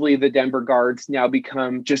 Offensively, the Denver guards now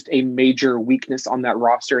become just a major weakness on that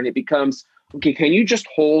roster. And it becomes, okay, can you just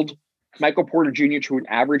hold Michael Porter Jr. to an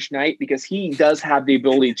average night? Because he does have the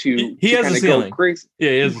ability to has a ceiling. Go crazy. Yeah,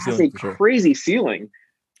 he has a crazy ceiling.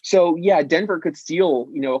 So yeah, Denver could steal,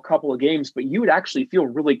 a couple of games, but you would actually feel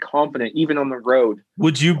really confident even on the road.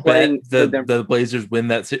 Would you bet the Blazers win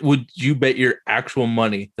that? Would you bet your actual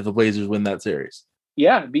money that the Blazers win that series?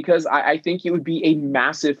 Yeah, because I think it would be a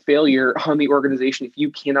massive failure on the organization if you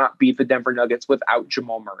cannot beat the Denver Nuggets without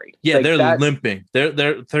Jamal Murray. Yeah, they're limping.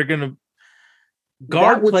 They're gonna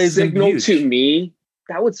guard plays signal to me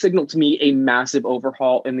that would signal to me a massive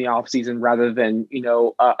overhaul in the offseason rather than,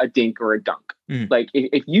 a dink or a dunk. Like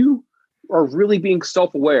if you are really being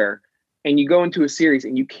self-aware and you go into a series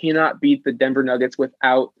and you cannot beat the Denver Nuggets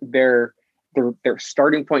without their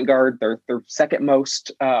starting point guard, their second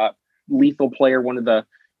most lethal player, one of the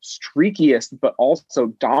streakiest but also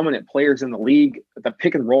dominant players in the league, the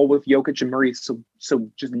pick and roll with Jokic and Murray, so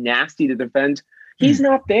just nasty to defend. He's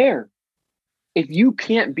not there. If you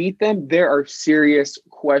can't beat them, there are serious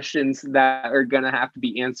questions that are going to have to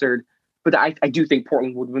be answered. But I do think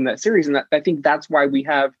Portland would win that series, and I think that's why we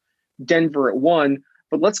have Denver at 1.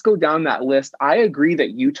 But let's go down that list. I agree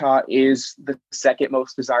that Utah is the second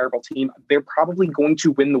most desirable team. They're probably going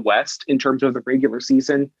to win the West in terms of the regular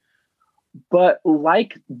season. But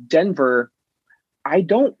like Denver, I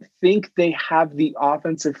don't think they have the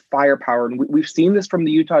offensive firepower. And we've seen this from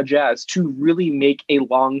the Utah Jazz to really make a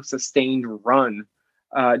long, sustained run.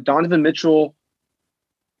 Donovan Mitchell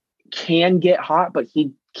can get hot, but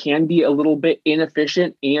he can be a little bit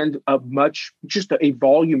inefficient and just a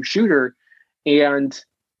volume shooter. And,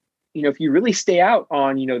 if you really stay out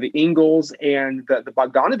on, the Ingles and the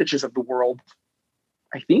Bogdanoviches of the world,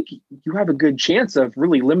 I think you have a good chance of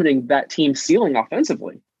really limiting that team's ceiling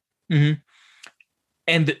offensively. Mm-hmm.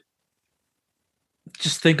 And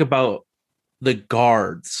just think about the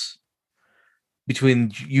guards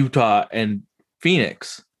between Utah and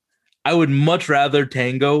Phoenix. I would much rather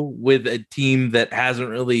tango with a team that hasn't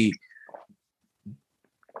really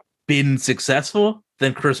been successful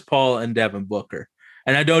than Chris Paul and Devin Booker.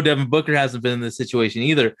 And I know Devin Booker hasn't been in this situation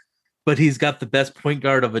either, but he's got the best point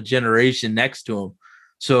guard of a generation next to him.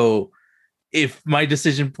 So if my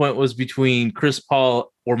decision point was between Chris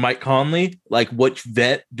Paul or Mike Conley, like which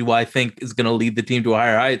vet do I think is going to lead the team to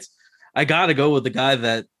higher heights? I got to go with the guy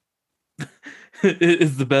that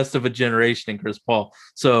is the best of a generation in Chris Paul.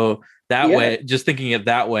 So that way, just thinking it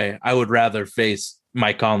that way, I would rather face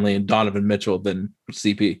Mike Conley and Donovan Mitchell than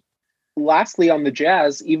CP. Lastly, on the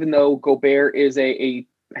Jazz, even though Gobert is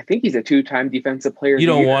I think he's a 2-time defensive player. He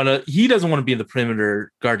doesn't want to be in the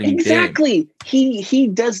perimeter guarding. Exactly. He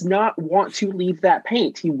does not want to leave that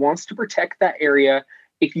paint. He wants to protect that area.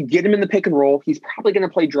 If you get him in the pick and roll, he's probably going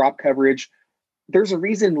to play drop coverage. There's a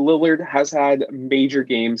reason Lillard has had major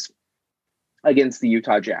games against the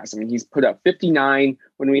Utah Jazz. I mean, he's put up 59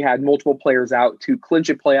 when we had multiple players out to clinch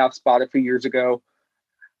a playoff spot a few years ago.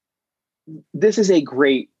 This is a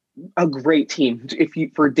great team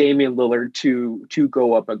for Damian Lillard to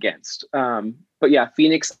go up against. But yeah,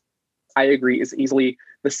 Phoenix, I agree, is easily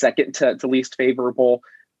the second to least favorable.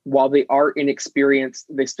 While they are inexperienced,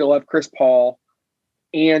 they still have Chris Paul.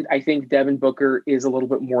 And I think Devin Booker is a little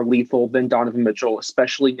bit more lethal than Donovan Mitchell,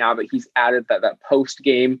 especially now that he's added that post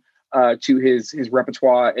game to his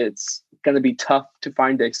repertoire. It's going to be tough to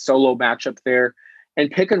find a solo matchup there. And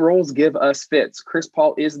pick and rolls give us fits. Chris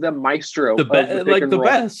Paul is the maestro, the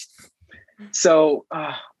best. So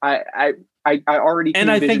I already, and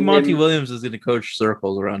I think Monty Williams is going to coach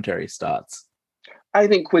circles around Terry Stotts. I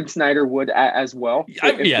think Quinn Snyder would as well.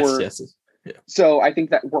 Yes. Yeah. So I think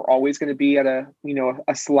that we're always going to be at a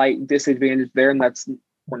slight disadvantage there, and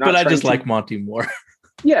we're not. But I just like Monty more.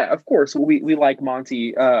 Yeah, of course, we like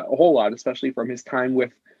Monty a whole lot, especially from his time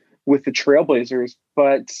with the Trailblazers.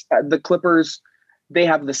 But the Clippers, they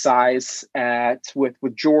have the size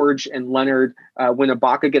with George and Leonard. When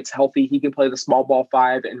Ibaka gets healthy, he can play the small ball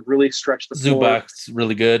 5 and really stretch the floor. Zubac's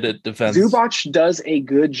really good at defense. Zubac does a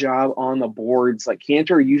good job on the boards. Like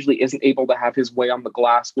Cantor usually isn't able to have his way on the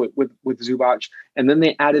glass with Zubac. And then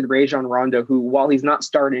they added Rajon Rondo, who, while he's not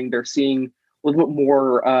starting, they're seeing a little bit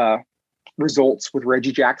more results with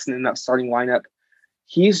Reggie Jackson in that starting lineup.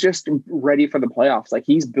 He's just ready for the playoffs. Like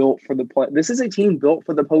he's built for the play. This is a team built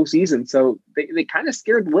for the postseason. So they kind of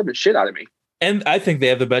scared the living shit out of me. And I think they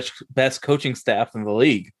have the best coaching staff in the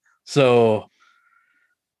league. So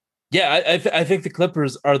yeah, I think the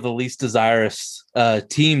Clippers are the least desirous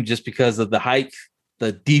team just because of the height,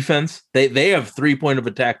 the defense. They have 3-point of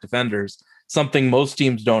attack defenders, something most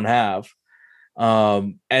teams don't have.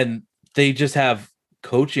 And they just have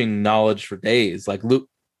coaching knowledge for days. Like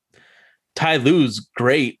Ty Lue's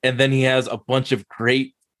great, and then he has a bunch of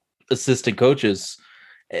great assistant coaches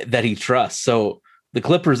that he trusts. So the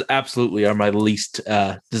Clippers absolutely are my least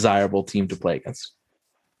desirable team to play against.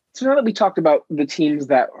 So now that we talked about the teams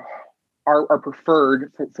that are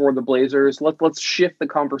preferred for the Blazers, let's shift the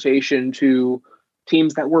conversation to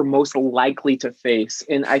teams that we're most likely to face.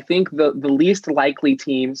 And I think the least likely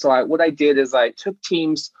team. So what I did is I took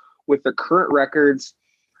teams with their current records.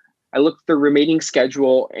 I looked at the remaining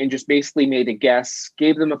schedule and just basically made a guess,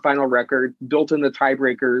 gave them a final record, built in the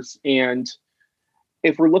tiebreakers. And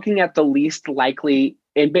if we're looking at the least likely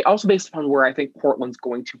and also based upon where I think Portland's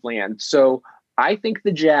going to land. So I think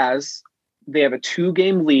the Jazz, they have a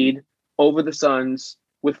 2-game lead over the Suns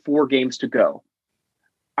with 4 games to go.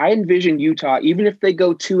 I envision Utah, even if they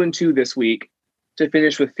go 2-2 this week, to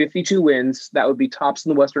finish with 52 wins. That would be tops in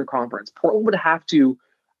the Western Conference. Portland would have to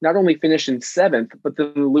not only finish in 7th, but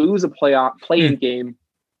then lose a play-in game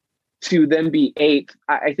to then be 8th.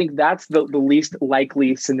 I think that's the least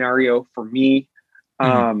likely scenario for me.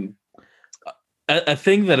 A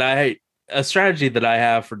strategy that I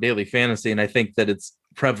have for daily fantasy, and I think that it's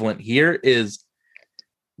prevalent here, is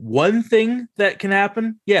one thing that can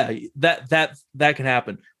happen. Yeah, that can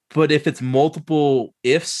happen. But if it's multiple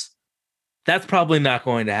ifs, that's probably not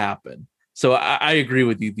going to happen. So I agree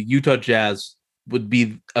with you. The Utah Jazz would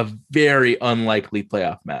be a very unlikely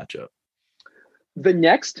playoff matchup. The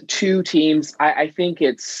next 2 teams, I think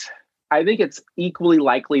it's equally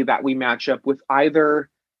likely that we match up with either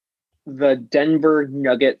the Denver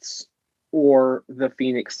Nuggets or the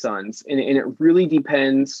Phoenix Suns. And it really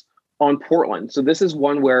depends on Portland. So this is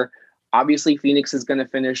one where obviously Phoenix is going to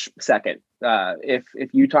finish second. If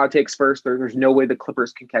Utah takes first, there's no way the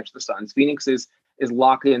Clippers can catch the Suns. Phoenix is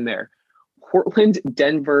locked in there. Portland,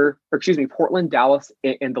 Dallas,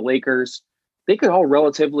 and the Lakers, they could all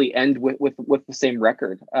relatively end with the same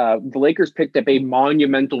record. The Lakers picked up a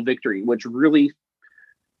monumental victory, which really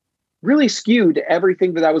skewed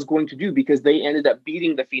everything that I was going to do, because they ended up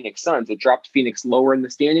beating the Phoenix Suns. It dropped Phoenix lower in the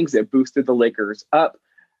standings. It boosted the Lakers up.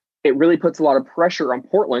 It really puts a lot of pressure on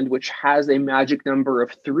Portland, which has a magic number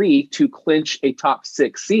of 3 to clinch a top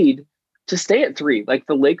 6 seed to stay at 3. Like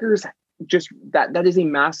the Lakers, just that is a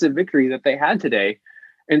massive victory that they had today.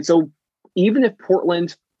 And so even if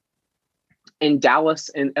Portland and Dallas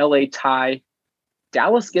and LA tie,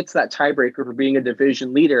 Dallas gets that tiebreaker for being a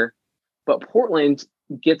division leader, but Portland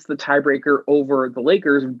gets the tiebreaker over the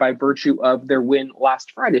Lakers by virtue of their win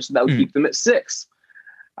last Friday. So that would keep them at 6.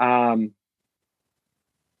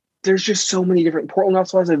 There's just so many different. Portland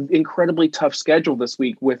also has an incredibly tough schedule this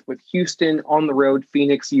week with Houston on the road,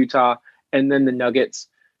 Phoenix, Utah, and then the Nuggets.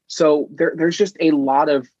 So there's just a lot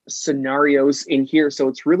of scenarios in here. So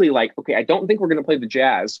it's really like, okay, I don't think we're going to play the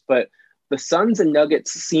Jazz, but the Suns and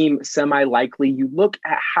Nuggets seem semi-likely. You look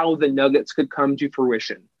at how the Nuggets could come to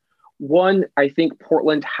fruition. One, I think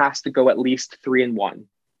Portland has to go at least 3-1,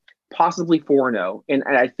 possibly 4-0. And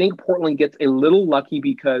I think Portland gets a little lucky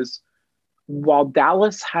because while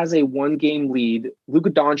Dallas has a 1-game lead, Luka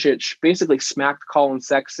Doncic basically smacked Colin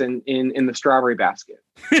Sexton in the strawberry basket.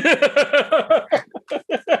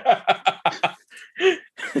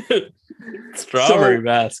 Strawberry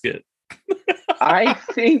basket. I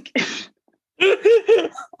think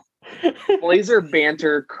Blazer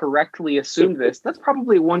Banter correctly assumed this. That's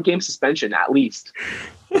probably a 1-game suspension at least.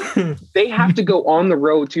 They have to go on the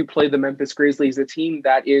road to play the Memphis Grizzlies, a team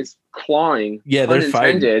that is clawing. Yeah, they're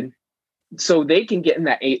fighting. So they can get in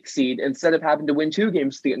that 8th seed instead of having to win 2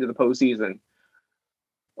 games to get into the postseason.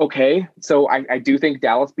 Okay, so I do think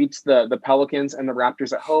Dallas beats the Pelicans and the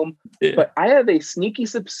Raptors at home. Yeah. But I have a sneaky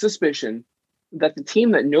suspicion that the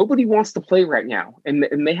team that nobody wants to play right now,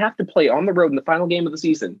 and they have to play on the road in the final game of the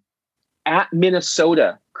season, at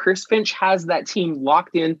Minnesota, Chris Finch has that team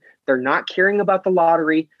locked in. They're not caring about the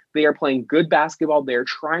lottery. They are playing good basketball. They're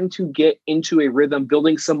trying to get into a rhythm,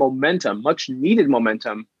 building some momentum, much needed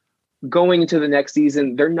momentum, going into the next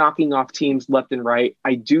season. They're knocking off teams left and right.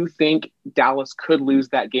 I do think Dallas could lose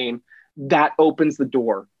that game. That opens the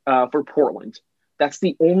door for Portland. That's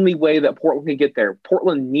the only way that Portland can get there.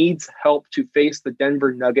 Portland needs help to face the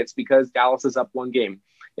Denver Nuggets because Dallas is up 1 game.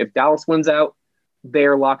 If Dallas wins out,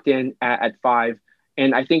 they're locked in at 5.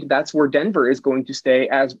 And I think that's where Denver is going to stay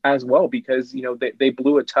as well, because, you know, they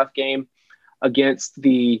blew a tough game against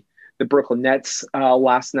the Brooklyn Nets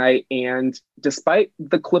last night. And despite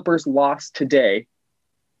the Clippers' loss today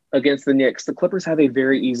against the Knicks, the Clippers have a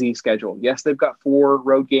very easy schedule. Yes, they've got 4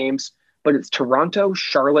 road games, but it's Toronto,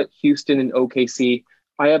 Charlotte, Houston, and OKC.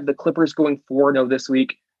 I have the Clippers going 4-0 this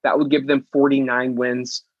week. That would give them 49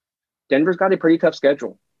 wins. Denver's got a pretty tough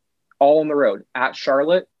schedule, all on the road, at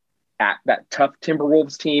Charlotte, at that tough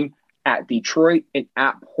Timberwolves team, at Detroit, and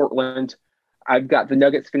at Portland. I've got the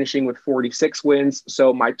Nuggets finishing with 46 wins.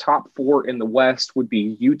 So my top 4 in the West would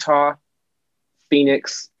be Utah,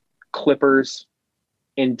 Phoenix, Clippers,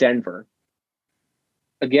 and Denver.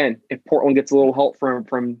 Again, if Portland gets a little help from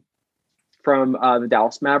the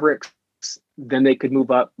Dallas Mavericks, then they could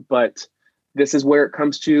move up. But this is where it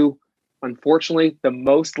comes to, unfortunately, the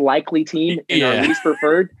most likely team and our least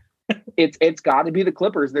preferred. It's got to be the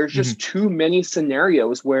Clippers. There's just too many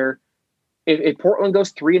scenarios where if Portland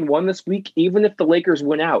goes 3-1 this week, even if the Lakers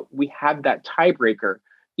win out, we have that tiebreaker.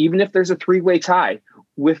 Even if there's a 3-way tie,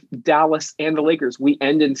 with Dallas and the Lakers, we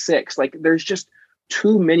end in 6. Like there's just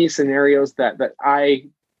too many scenarios that I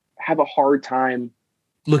have a hard time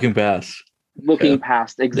looking past.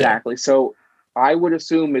 Exactly. So I would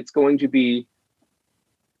assume it's going to be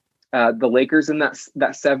the Lakers in that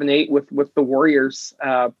 7-8 with the Warriors,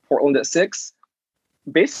 Portland at 6.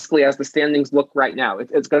 Basically, as the standings look right now,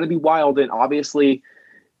 it's going to be wild, and obviously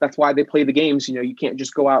that's why they play the games. You can't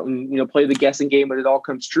just go out and play the guessing game, but it all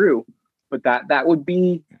comes true. But that would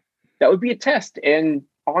be a test. And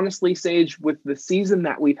honestly, Sage, with the season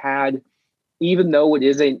that we've had, even though it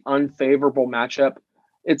is an unfavorable matchup,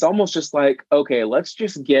 it's almost just like, okay, let's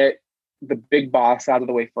just get the big boss out of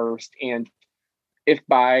the way first. And if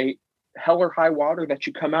by hell or high water that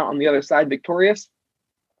you come out on the other side victorious,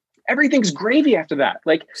 everything's gravy after that.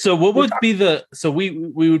 Like, so what would be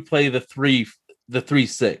we would play the 3-6.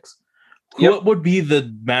 Yep. What would be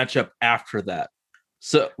the matchup after that?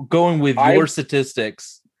 So going with your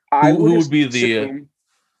statistics, who would be the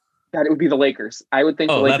that it would be the Lakers. I would think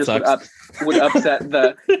the Lakers would upset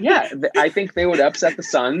I think they would upset the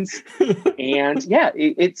Suns. And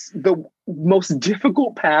it's the most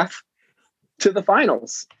difficult path to the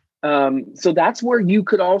finals. So that's where you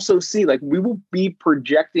could also see, like, we will be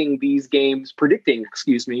predicting,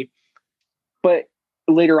 but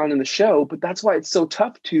later on in the show, but that's why it's so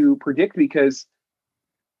tough to predict, because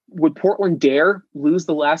would Portland dare lose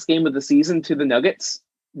the last game of the season to the Nuggets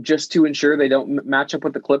just to ensure they don't match up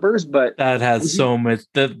with the Clippers? But that has so much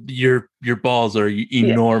that your balls are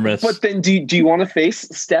enormous. But then do you want to face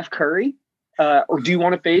Steph Curry? Or do you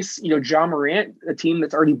want to face, Ja Morant, a team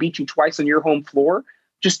that's already beat you twice on your home floor,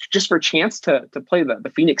 just for a chance to play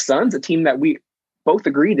the Phoenix Suns, a team that we both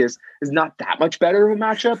agreed is not that much better of a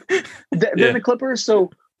matchup than the Clippers?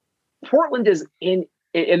 So Portland is in,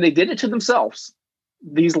 and they did it to themselves.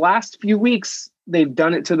 These last few weeks, they've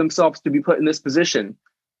done it to themselves to be put in this position.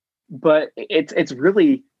 But it's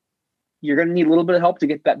really, you're going to need a little bit of help to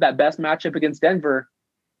get that best matchup against Denver,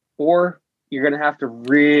 or you're going to have to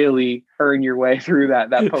really earn your way through that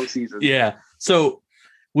postseason. Yeah. So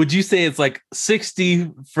would you say it's like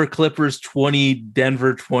 60 for Clippers, 20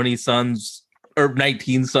 Denver, 20 Suns, or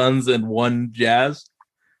 19 Suns and 1 Jazz?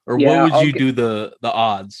 Or what would you do the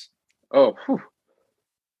odds? Oh,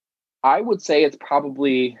 I would say it's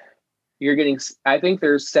probably, I think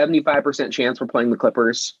there's 75% chance we're playing the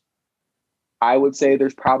Clippers. I would say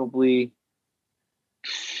there's probably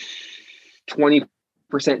 20%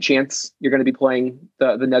 chance you're going to be playing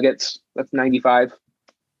the Nuggets. That's 95.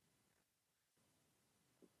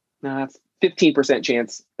 No, that's 15%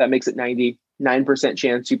 chance. That makes it 90. 9%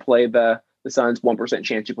 chance you play the Suns. 1%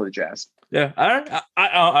 chance you play the Jazz. Yeah,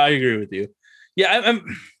 I agree with you. Yeah,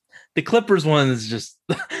 the Clippers one is just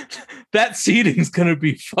that seeding's going to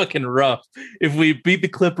be fucking rough if we beat the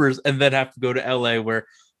Clippers and then have to go to LA, where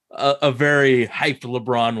a very hyped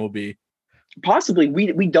LeBron will be. Possibly,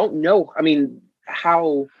 we don't know. I mean,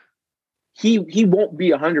 how he won't be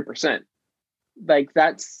 100%. Like,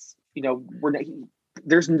 that's,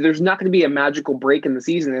 there's not going to be a magical break in the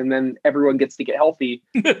season and then everyone gets to get healthy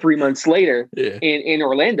 3 months later in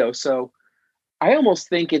Orlando. So I almost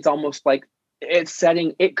think it's almost like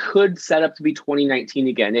it could set up to be 2019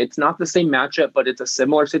 again. It's not the same matchup, but it's a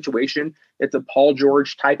similar situation. It's a Paul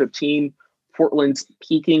George type of team. Portland's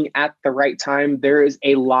peaking at the right time. There is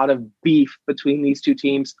a lot of beef between these two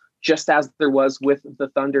teams, just as there was with the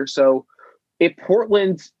Thunder. So if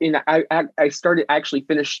Portland, I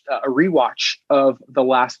finished a rewatch of The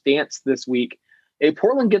Last Dance this week. If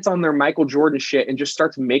Portland gets on their Michael Jordan shit and just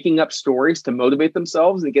starts making up stories to motivate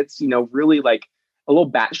themselves, and gets, really like a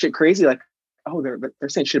little batshit crazy, like, oh, they're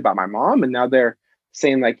saying shit about my mom, and now they're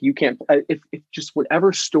saying like, you can't, if just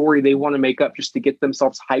whatever story they want to make up just to get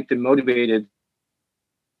themselves hyped and motivated,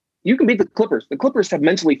 you can beat the Clippers. The Clippers have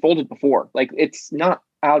mentally folded before. Like, it's not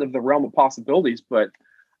out of the realm of possibilities, but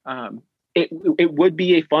it would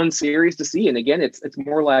be a fun series to see. And again, it's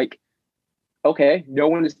more like, okay, no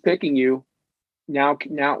one is picking you. Now,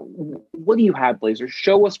 what do you have, Blazers?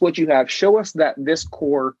 Show us what you have. Show us that this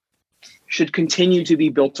core should continue to be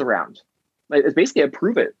built around. Like, it's basically a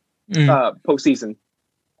prove it postseason.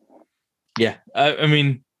 Yeah, I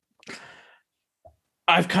mean,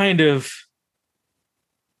 I've kind of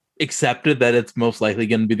accepted that it's most likely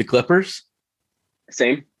going to be the Clippers.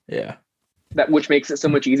 Same. Yeah. Which makes it so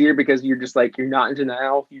much easier, because you're just like, you're not in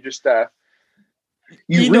denial. You just it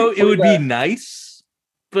would be nice,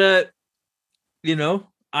 but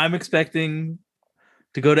I'm expecting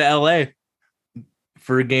to go to LA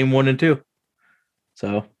for game 1 and 2.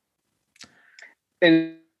 So,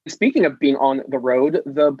 and speaking of being on the road,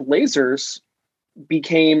 the Blazers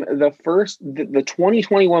became the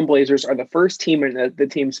 2021 Blazers are the first team in the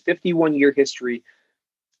team's 51-year history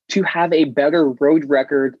to have a better road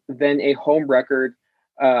record than a home record.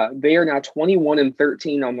 They are now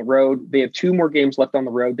 21-13 on the road. They have 2 more games left on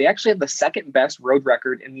the road. They actually have the second best road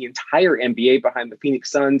record in the entire NBA behind the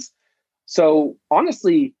Phoenix Suns. So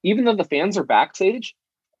honestly, even though the fans are backstage,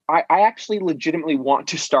 I actually legitimately want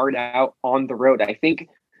to start out on the road. I think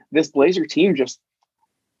this Blazer team just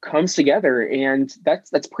comes together, and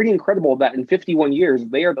that's pretty incredible that in 51 years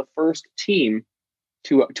they are the first team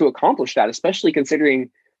to accomplish that, especially considering,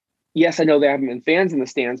 yes, I know there haven't been fans in the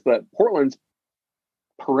stands, but Portland's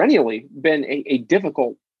perennially been a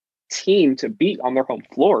difficult team to beat on their home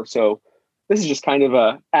floor. So this is just kind of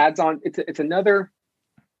a adds on. It's another,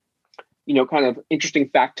 kind of interesting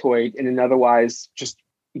factoid in an otherwise just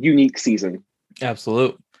unique season.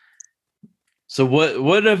 Absolute. So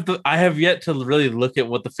what I have yet to really look at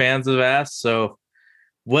what the fans have asked. So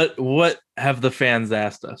what have the fans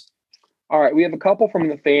asked us? All right, we have a couple from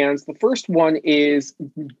the fans. The first one is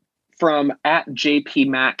from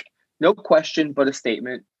 @JPMac. No question, but a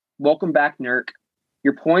statement. Welcome back, Nurk.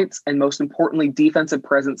 Your points and most importantly, defensive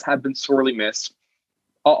presence have been sorely missed.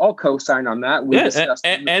 I'll co-sign on that. We discussed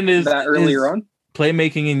that earlier on.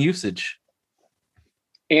 Playmaking and usage.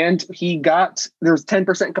 And there's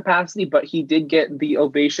 10% capacity, but he did get the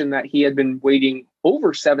ovation that he had been waiting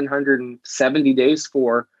over 770 days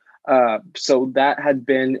for. So that had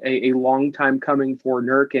been a long time coming for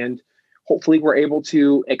Nurk, and hopefully we're able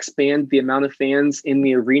to expand the amount of fans in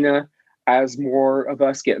the arena as more of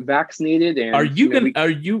us get vaccinated. And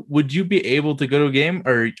would you be able to go to a game,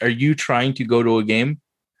 or are you trying to go to a game?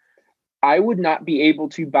 I would not be able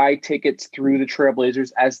to buy tickets through the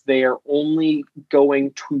Trailblazers, as they are only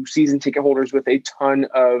going to season ticket holders with a ton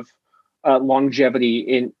of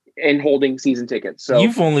longevity in holding season tickets. So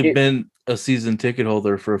you've only been a season ticket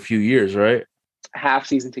holder for a few years, right? Half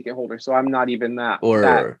season ticket holder. So I'm not even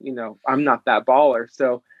I'm not that baller.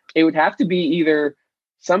 So it would have to be either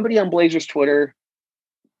somebody on Blazers Twitter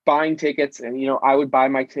buying tickets, and, I would buy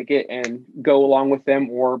my ticket and go along with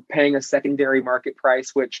them, or paying a secondary market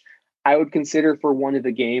price, which I would consider for one of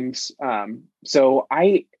the games. So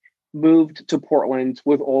I moved to Portland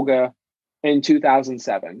with Olga in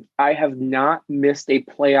 2007. I have not missed a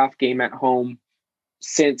playoff game at home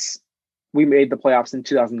since we made the playoffs in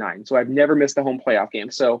 2009. So I've never missed a home playoff game.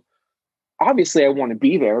 So obviously I want to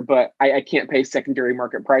be there, but I can't pay secondary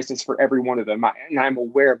market prices for every one of them. And I'm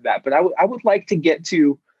aware of that, but I would like to get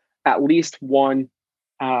to at least one.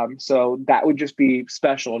 So that would just be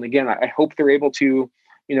special. And again, I hope they're able to,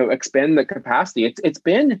 expand the capacity. It's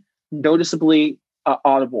been noticeably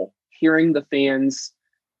audible hearing the fans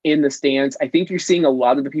in the stands. I think you're seeing a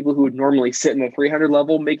lot of the people who would normally sit in the 300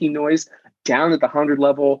 level making noise down at the 100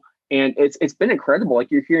 level. And it's been incredible. Like,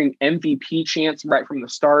 you're hearing MVP chants right from the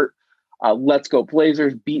start. Let's go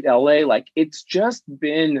Blazers, beat LA. Like, it's just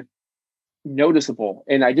been noticeable.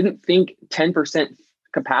 And I didn't think 10%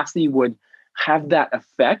 capacity would have that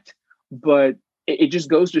effect, but it just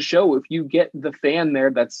goes to show, if you get the fan there,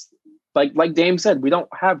 that's like Dame said, we don't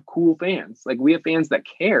have cool fans. Like, we have fans that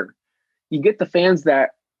care. You get the fans that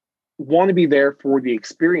want to be there for the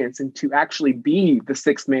experience and to actually be the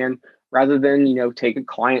sixth man, rather than, take a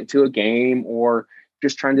client to a game, or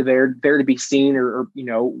just trying to there to be seen, or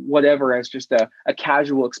whatever, as just a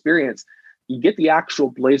casual experience. You get the actual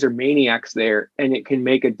Blazer maniacs there, and it can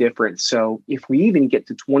make a difference. So if we even get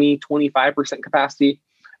to 20-25% capacity,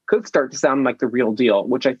 could start to sound like the real deal,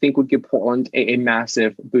 which I think would give Portland a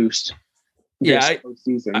massive boost. Yeah,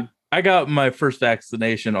 I got my first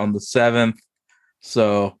vaccination on the 7th,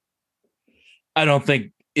 so I don't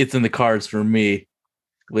think it's in the cards for me.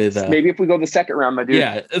 With maybe if we go the second round, my dude.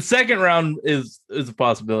 Yeah, a second round is a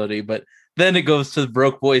possibility, but then it goes to the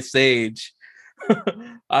broke boy Sage.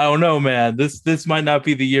 I don't know, man. This might not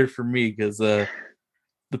be the year for me, because the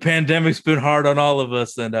pandemic's been hard on all of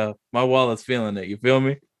us, and my wallet's feeling it. You feel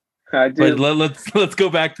me? I do. But let's go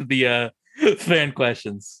back to the fan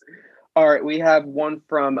questions. All right, we have one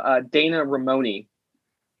from Dana Ramoni.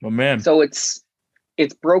 Oh man. So it's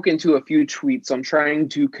broken into a few tweets, so I'm trying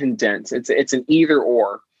to condense. It's an either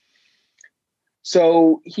or.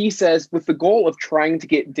 So he says, with the goal of trying to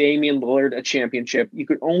get Damian Lillard a championship, you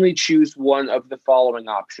could only choose one of the following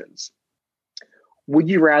options. Would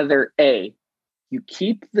you rather A, you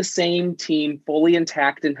keep the same team fully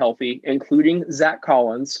intact and healthy, including Zach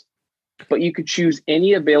Collins, but you could choose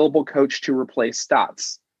any available coach to replace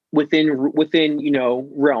Stotts within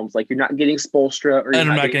realms, like you're not getting Spoelstra, or you're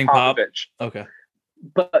not getting Popovich. Okay.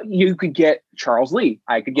 But you could get Charles Lee.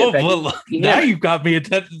 I could get now you've got me.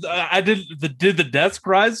 Did the desk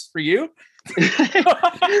rise for you?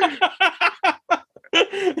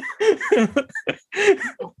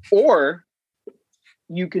 Or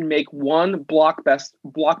you can make one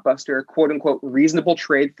blockbuster, quote unquote, reasonable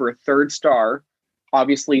trade for a third star.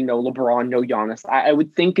 Obviously, no LeBron, no Giannis. I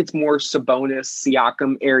would think it's more Sabonis,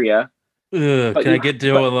 Siakam area. Can I get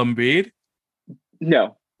Joel Embiid?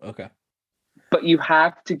 No. Okay. But you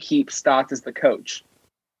have to keep Stotts as the coach.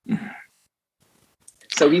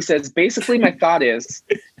 So he says, basically, my thought is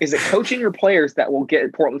it coaching or players that will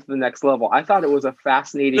get Portland to the next level? I thought it was a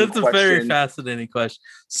fascinating question. That's a very fascinating question.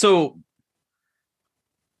 So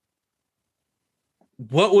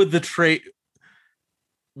what would the trade?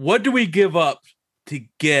 What do we give up to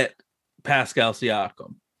get Pascal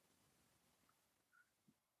Siakam?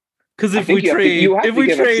 Because if we trade,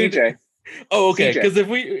 CJ. Oh, okay. Because if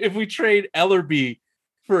we trade Ellerby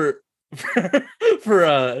for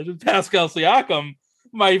Pascal Siakam,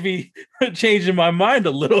 might be changing my mind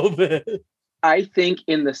a little bit. I think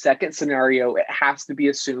in the second scenario, it has to be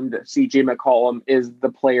assumed that CJ McCollum is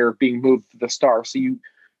the player being moved to the star. So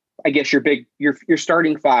I guess your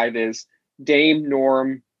starting five is Dame,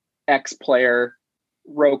 Norm, X-player,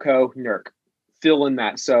 Rocco, Nurk. Fill in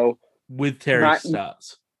that. So with Terry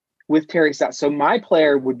Stotts. With Terry Stotts. So my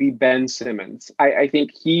player would be Ben Simmons. I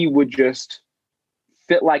think he would just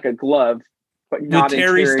fit like a glove, but not in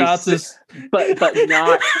Terry Stotts' but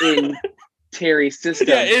not in Terry's system.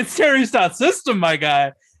 Yeah, it's Terry Stotts' system, my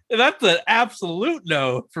guy. That's an absolute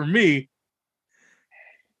no for me.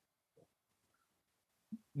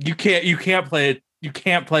 You can't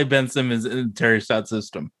play Ben Simmons in Terry Stotts'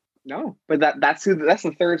 system. No, but that's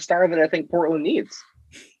the third star that I think Portland needs.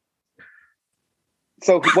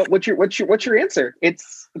 So what's your answer?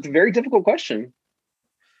 It's a very difficult question.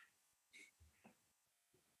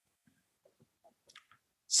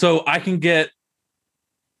 So I can get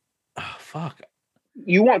fuck.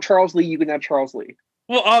 You want Charles Lee, you can have Charles Lee.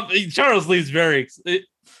 Well, Charles Lee's very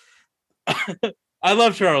I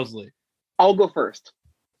love Charles Lee. I'll go first.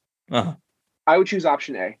 Uh-huh. I would choose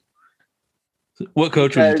option A. What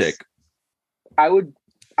coach would you take?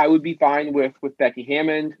 I would be fine with Becky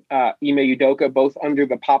Hammond, Ime Udoka, both under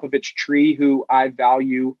the Popovich tree, who I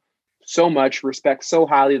value so much, respect so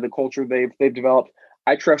highly the culture they've developed.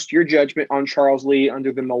 I trust your judgment on Charles Lee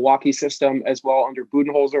under the Milwaukee system as well under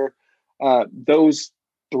Budenholzer. Those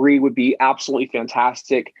three would be absolutely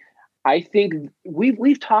fantastic. I think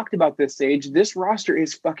we've talked about this, Sage. This roster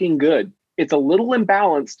is fucking good. It's a little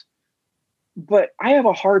imbalanced, but I have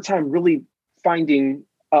a hard time really finding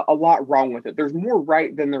a lot wrong with it. There's more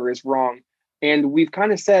right than there is wrong. And we've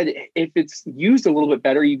kind of said if it's used a little bit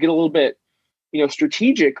better, you get a little bit,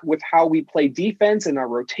 strategic with how we play defense and our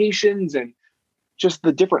rotations and just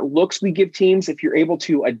the different looks we give teams. If you're able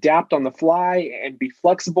to adapt on the fly and be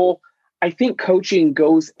flexible, I think coaching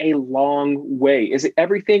goes a long way. Is it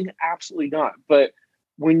everything? Absolutely not. But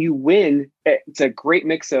when you win, it's a great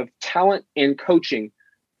mix of talent and coaching.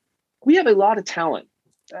 We have a lot of talent.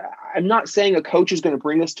 I'm not saying a coach is going to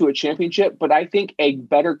bring us to a championship, but I think a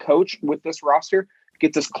better coach with this roster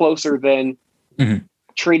gets us closer than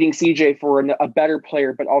trading CJ for a better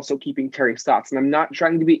player, but also keeping Terry Stotts. And I'm not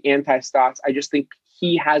trying to be anti-Stotts. I just think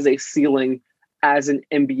he has a ceiling as an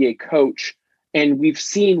NBA coach. And we've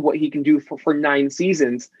seen what he can do for 9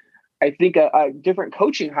 seasons. I think a different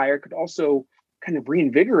coaching hire could also kind of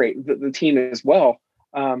reinvigorate the team as well.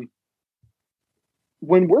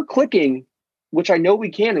 When we're clicking, which I know we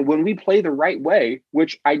can, and when we play the right way,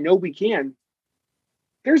 which I know we can,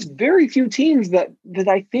 there's very few teams that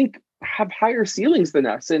I think have higher ceilings than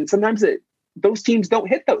us. And sometimes those teams don't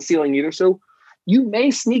hit that ceiling either. So you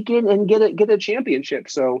may sneak in and get a championship.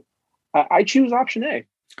 So I choose option A.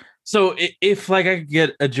 So if I could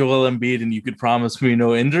get a Joel Embiid and you could promise me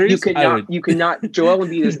no injuries, you cannot. Joel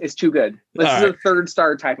Embiid is too good. This is a third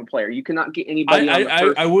star type of player. You cannot get anybody.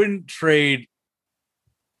 I wouldn't trade.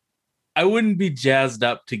 I wouldn't be jazzed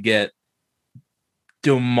up to get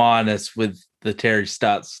Domantas with the Terry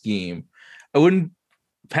Stotts scheme. I wouldn't.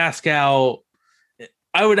 Pascal.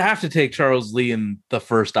 I would have to take Charles Lee in the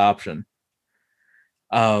first option.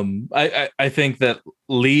 I think that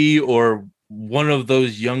Lee or one of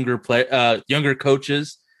those younger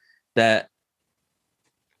coaches that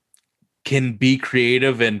can be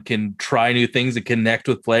creative and can try new things and connect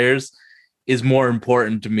with players is more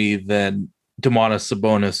important to me than Domantas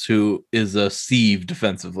Sabonis, who is a sieve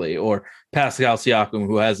defensively, or Pascal Siakam,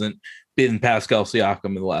 who hasn't been Pascal Siakam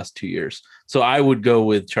in the last 2 years. So I would go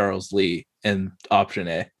with Charles Lee and option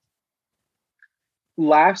A.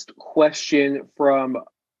 Last question from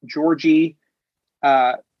Georgie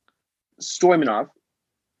Stoimanov.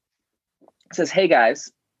 It says, hey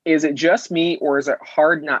guys, Is it just me, or is it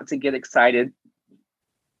hard not to get excited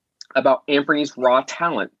about Anthony's raw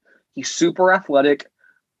talent? He's super athletic,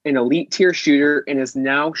 an elite tier shooter, and is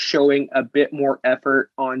now showing a bit more effort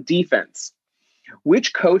on defense.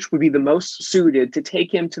 Which coach would be the most suited to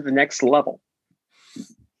take him to the next level?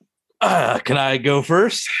 Can I go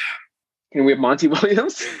first? Can we have Monty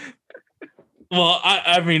Williams? Well,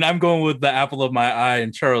 I mean, I'm going with the apple of my eye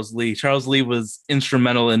and Charles Lee. Charles Lee was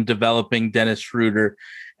instrumental in developing Dennis Schroeder.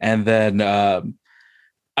 And then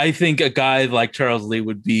I think a guy like Charles Lee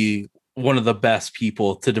would be one of the best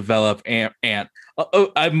people to develop Ant.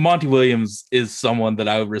 Monty Williams is someone that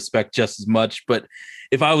I would respect just as much. But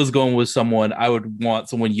if I was going with someone, I would want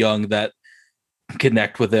someone young that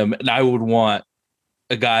connect with him. And I would want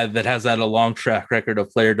a guy that has had a long track record of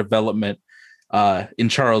player development in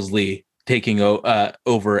Charles Lee taking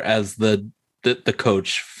over as the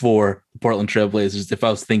coach for the Portland Trailblazers if I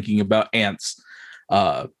was thinking about Ant's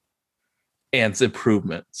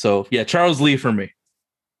improvement. So yeah, Charles Lee for me.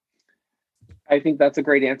 I think that's a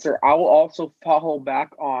great answer. I will also follow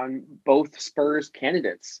back on both Spurs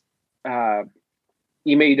candidates, Ime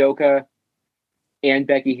Udoka and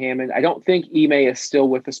Becky Hammond. I don't think Ime is still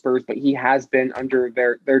with the Spurs, but he has been under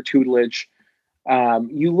their tutelage.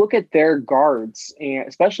 You look at their guards, and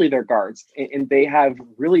especially their guards, and they have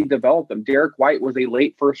really developed them. Derek White was a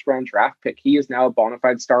late first-round draft pick. He is now a bona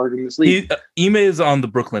fide starter in this league. Ime is on the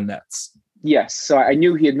Brooklyn Nets. Yes, so I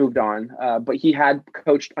knew he had moved on, but he had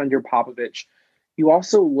coached under Popovich. You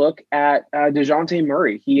also look at DeJounte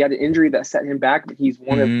Murray. He had an injury that set him back, but he's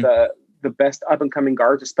one of the best up-and-coming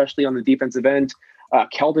guards, especially on the defensive end.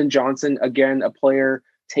 Keldon Johnson, again, a player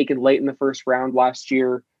taken late in the first round last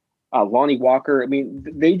year. Lonnie Walker. I mean,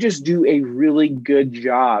 they just do a really good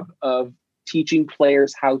job of teaching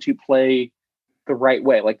players how to play the right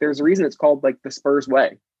way. Like, there's a reason it's called like the Spurs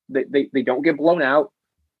way. They don't get blown out.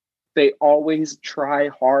 They always try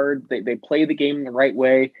hard. They play the game the right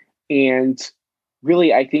way. And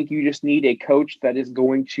really, I think you just need a coach that is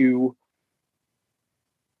going to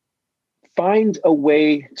find a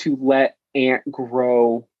way to let Ant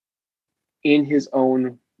grow in his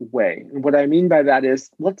own way. And what I mean by that is,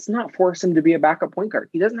 let's not force him to be a backup point guard.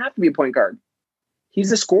 He doesn't have to be a point guard.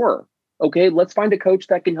 He's a scorer. Okay, let's find a coach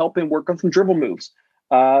that can help him work on some dribble moves.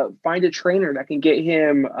 Find a trainer that can get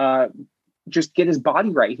him just get his body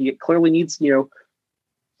right. He clearly needs,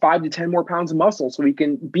 5 to 10 more pounds of muscle so he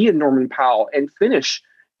can be a Norman Powell and finish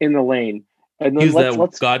in the lane. And then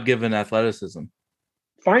let's God-given athleticism.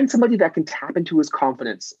 Find somebody that can tap into his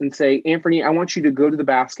confidence and say, Anthony, I want you to go to the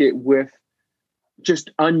basket with just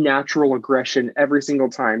unnatural aggression every single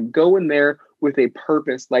time. Go in there with a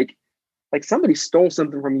purpose, like somebody stole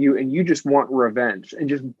something from you and you just want revenge and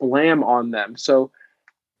just blam on them. So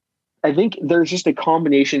I think there's just a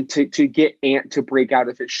combination to get Ant to break out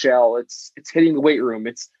of his shell. It's hitting the weight room.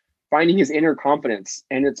 It's finding his inner confidence.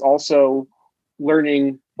 And it's also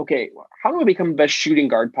learning, okay, how do I become the best shooting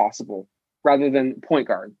guard possible rather than point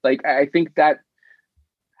guard? Like, I think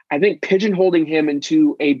pigeonholing him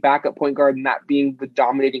into a backup point guard and that being the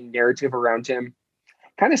dominating narrative around him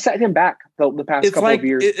kind of set him back the past couple of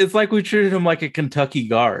years. It's like we treated him like a Kentucky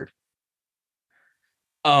guard.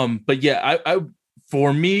 But yeah, I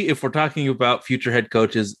for me, if we're talking about future head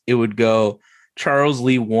coaches, it would go Charles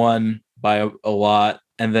Lee 1 by a lot,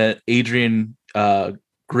 and then Adrian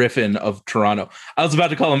Griffin of Toronto. I was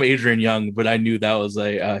about to call him Adrian Young, but I knew that was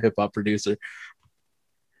a hip hop producer.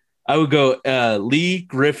 I would go Lee,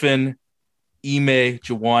 Griffin, Ime,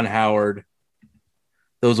 Juwan Howard.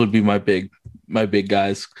 Those would be my big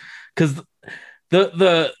guys, because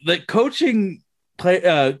the coaching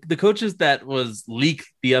the coaches that was leaked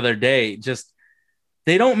the other day just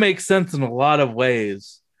they don't make sense in a lot of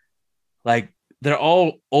ways. Like, they're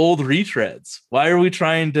all old retreads. Why are we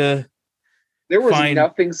trying to? There was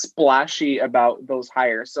nothing splashy about those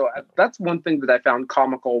hires. So that's one thing that I found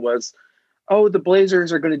comical was, the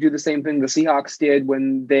Blazers are going to do the same thing the Seahawks did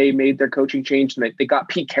when they made their coaching change and they got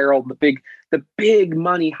Pete Carroll, the big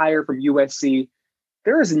money hire from USC.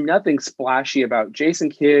 There is nothing splashy about Jason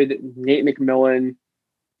Kidd, Nate McMillan,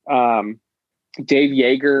 Dave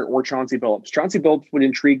Yeager, or Chauncey Billups. Chauncey Billups would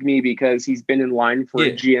intrigue me because he's been in line for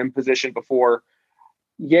a GM position before.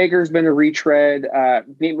 Yeager's been a retread.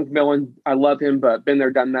 Nate McMillan, I love him, but been there,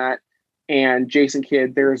 done that. And Jason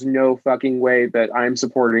Kidd, there's no fucking way that I'm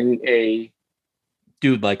supporting a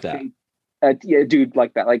dude like that. A dude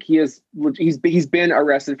like that. Like, he's been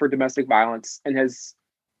arrested for domestic violence and has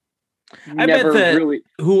I bet that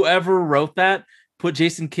whoever wrote that put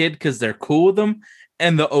Jason Kidd because they're cool with him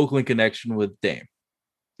and the Oakland connection with Dame.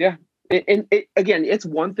 Yeah. Again, it's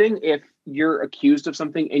one thing if you're accused of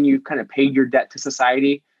something and you've kind of paid your debt to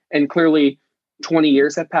society And clearly 20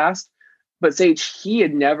 years have passed. But Sage, he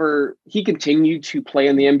continued to play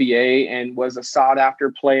in the NBA and was a sought after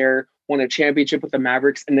player, won a championship with the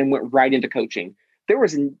Mavericks, and then went right into coaching. There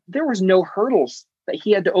was no hurdles that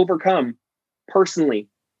he had to overcome personally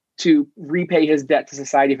to repay his debt to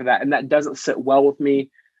society for that. And that doesn't sit well with me.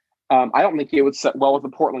 I don't think it would sit well with the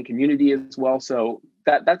Portland community as well. So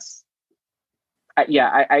I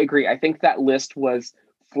agree. I think that list was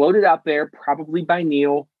floated out there probably by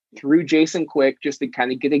Neil through Jason Quick just to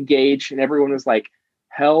kind of get a gauge. And everyone was like,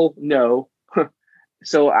 hell no.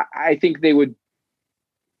 So I think they would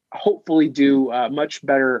hopefully do much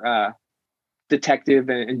better detective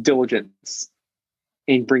and diligence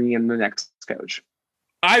in bringing in the next coach.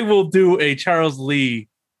 I will do a Charles Lee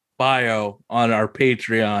bio on our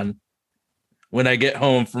Patreon when I get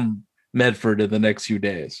home from Medford in the next few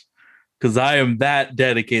days, because I am that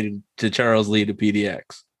dedicated to Charles Lee to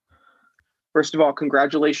PDX. First of all,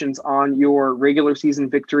 congratulations on your regular season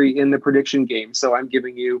victory in the prediction game. So I'm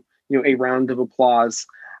giving you, a round of applause.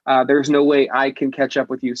 There's no way I can catch up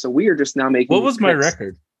with you. So we are just now making. What was my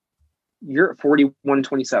record? You're at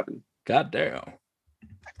 41-27. God damn.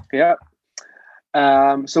 Yeah.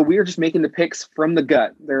 So we are just making the picks from the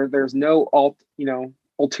gut. There's no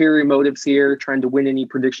ulterior motives here, trying to win any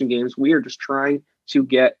prediction games. We are just trying to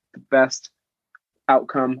get the best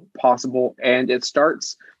outcome possible. And it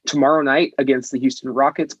starts tomorrow night against the Houston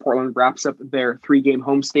Rockets. Portland wraps up their 3-game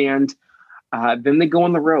homestand. Then they go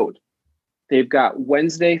on the road. They've got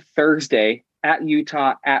Wednesday, Thursday at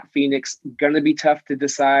Utah, at Phoenix. Going to be tough to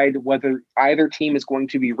decide whether either team is going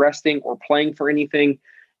to be resting or playing for anything.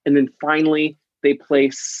 And then finally, they play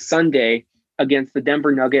Sunday against the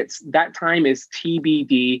Denver Nuggets. That time is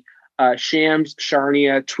TBD. Shams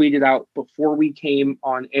Charania tweeted out before we came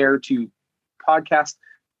on air to podcast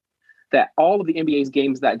that all of the NBA's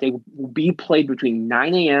games that day will be played between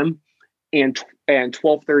 9 a.m. and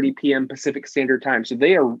 12:30 p.m. Pacific Standard Time. So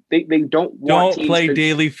they don't play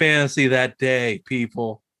daily fantasy that day,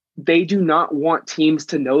 people. They do not want teams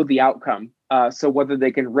to know the outcome. So whether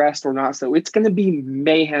they can rest or not. So it's going to be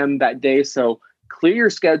mayhem that day. So clear your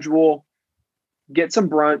schedule, get some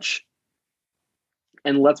brunch,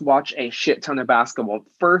 and let's watch a shit ton of basketball.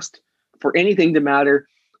 First, for anything to matter,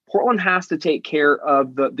 Portland has to take care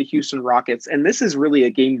of the Houston Rockets. And this is really a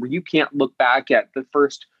game where you can't look back at the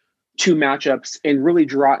first two matchups and really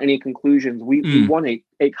draw any conclusions. We won a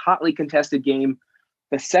hotly contested game,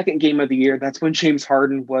 the second game of the year. That's when James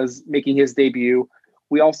Harden was making his debut.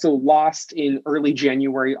 We also lost in early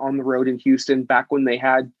January on the road in Houston, back when they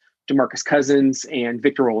had DeMarcus Cousins and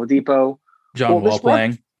Victor Oladipo. John Wall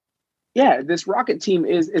playing. This Rocket team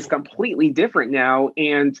is completely different now.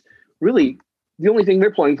 And really, the only thing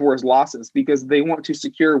they're playing for is losses, because they want to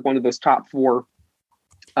secure one of those top 4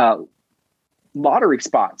 lottery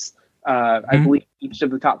spots. I believe each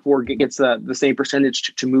of the top 4 gets the same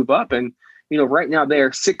percentage to move up. And, right now they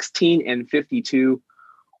are 16-52,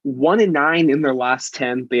 1-9 in their last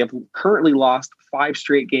 10. They have currently lost 5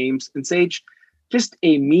 straight games. And Sage, just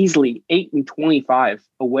a measly 8-25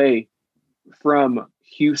 away from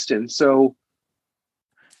Houston. So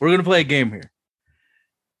we're going to play a game here.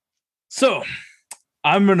 So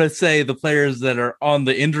I'm going to say the players that are on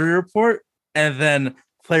the injury report, and then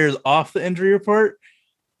players off the injury report.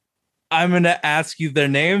 I'm going to ask you their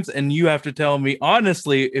names, and you have to tell me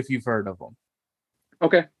honestly if you've heard of them.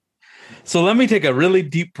 Okay. So let me take a really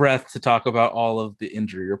deep breath to talk about all of the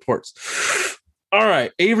injury reports. All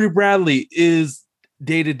right. Avery Bradley is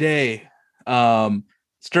day-to-day.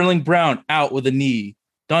 Sterling Brown out with a knee.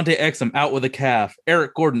 Dante Exum out with a calf.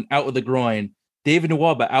 Eric Gordon out with a groin. David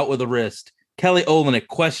Nwaba out with a wrist. Kelly Olynyk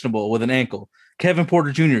questionable with an ankle. Kevin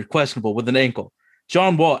Porter Jr. questionable with an ankle.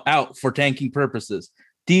 John Wall out for tanking purposes.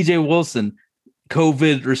 DJ Wilson,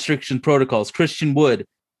 COVID restriction protocols. Christian Wood,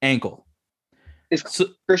 ankle. Is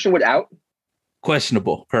Christian Wood out?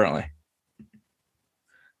 Questionable currently.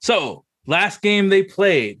 So last game they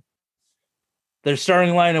played, their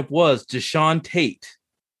starting lineup was Deshaun Tate.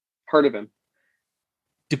 Heard of him.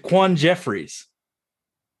 Daquan Jeffries.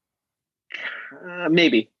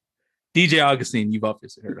 Maybe. DJ Augustine, you've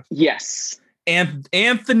obviously heard of. Yes. And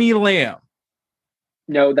Anthony Lamb.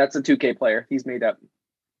 No, that's a 2K player. He's made up.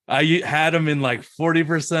 I had him in like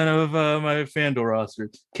 40% of my FanDuel roster.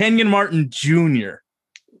 Kenyon Martin Jr.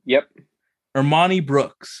 Yep. Armani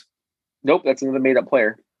Brooks. Nope, that's another made up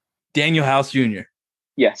player. Daniel House Jr.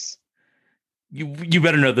 Yes. You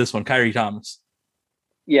better know this one. Kyrie Thomas.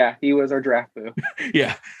 Yeah, he was our draft boo.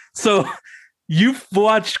 Yeah. So you've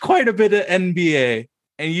watched quite a bit of NBA,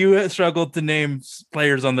 and you have struggled to name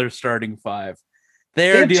players on their starting 5.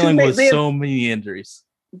 They are dealing with so many injuries.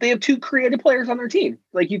 they have two creative players on their team.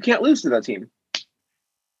 Like, you can't lose to that team.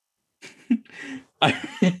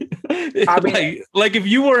 I mean, like if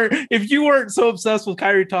you weren't so obsessed with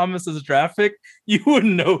Kyrie Thomas as a draft pick, you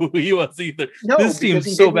wouldn't know who he was either. No, this because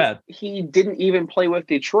team's so bad. He didn't even play with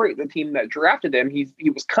Detroit, the team that drafted him. He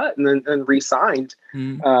was cut and then re-signed.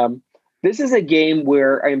 This is a game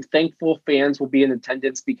where I am thankful fans will be in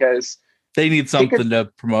attendance because they need something to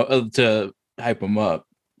promote to hype them up.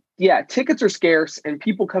 Yeah, tickets are scarce, and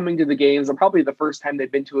people coming to the games are probably the first time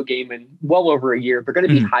they've been to a game in well over a year. They're going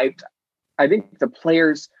to be hyped. I think the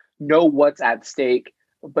players know what's at stake,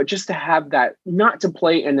 but just to have that, not to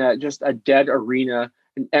play in just a dead arena,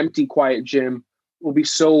 an empty, quiet gym, will be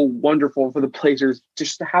so wonderful for the Blazers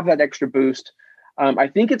just to have that extra boost. I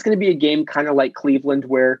think it's going to be a game kind of like Cleveland,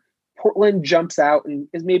 where Portland jumps out and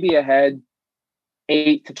is maybe ahead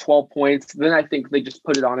 8 to 12 points. Then I think they just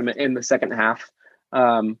put it on them in the second half.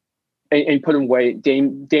 And put them away.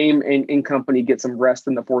 Dame and company get some rest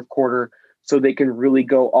in the fourth quarter so they can really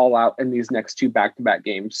go all out in these next two back-to-back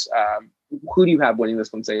games. Who do you have winning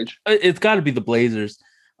this one, Sage? It's got to be the Blazers.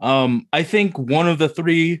 I think one of the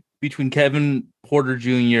three between Kevin Porter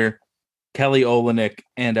Jr., Kelly Olynyk,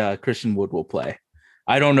 and Christian Wood will play.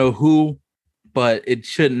 I don't know who, but it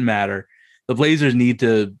shouldn't matter. The Blazers need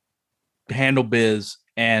to handle biz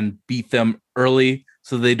and beat them early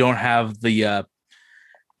so they don't have the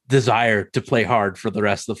desire to play hard for the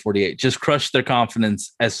rest of the 48. Just crush their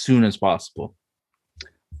confidence as soon as possible.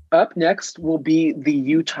 Up next will be the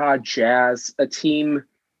Utah Jazz, a team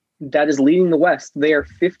that is leading the West. They are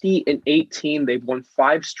 50-18. They've won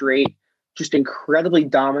 5 straight, just incredibly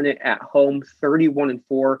dominant at home,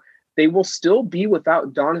 31-4. They will still be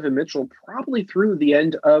without Donovan Mitchell probably through the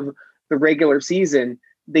end of the regular season.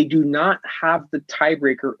 They do not have the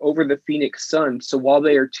tiebreaker over the Phoenix Suns. So while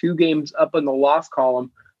they are 2 games up in the loss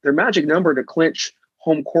column, their magic number to clinch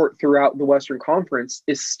home court throughout the Western Conference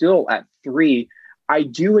is still at 3. I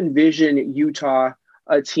do envision Utah,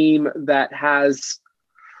 a team that has,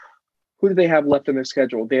 who do they have left in their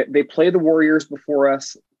schedule? They play the Warriors before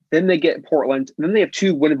us, then they get Portland, and then they have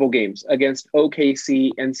 2 winnable games against OKC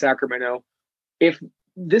and Sacramento.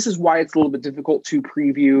 This is why it's a little bit difficult to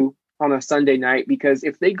preview on a Sunday night, because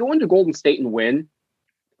if they go into Golden State and win,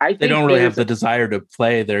 I think they don't really have the desire to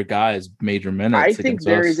play their guys major minutes. I think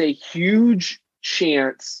there is a huge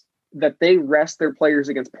chance that they rest their players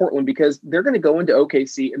against Portland because they're going to go into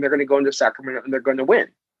OKC and they're going to go into Sacramento and they're going to win.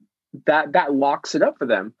 That locks it up for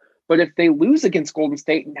them. But if they lose against Golden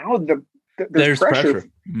State, now there's pressure.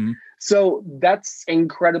 Mm-hmm. So that's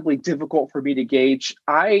incredibly difficult for me to gauge.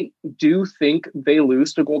 I do think they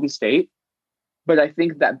lose to Golden State, but I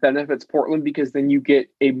think that benefits Portland because then you get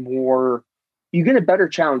a better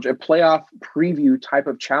challenge, a playoff preview type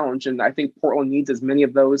of challenge. And I think Portland needs as many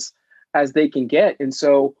of those as they can get. And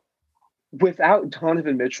so without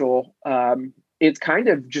Donovan Mitchell, it's kind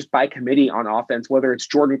of just by committee on offense, whether it's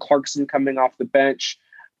Jordan Clarkson coming off the bench.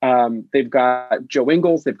 They've got Joe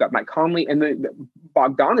Ingles, they've got Mike Conley, and then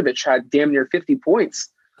Bogdanovich had damn near 50 points.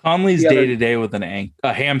 Conley's day-to-day with a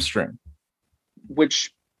hamstring.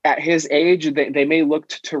 Which at his age, they may look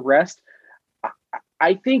to rest.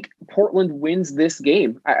 I think Portland wins this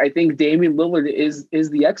game. I think Damian Lillard is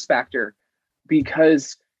the X factor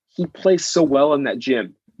because he plays so well in that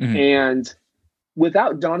gym. Mm-hmm. And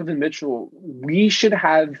without Donovan Mitchell, we should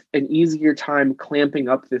have an easier time clamping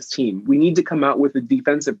up this team. We need to come out with a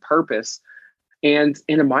defensive purpose and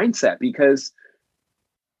in a mindset, because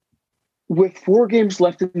with 4 games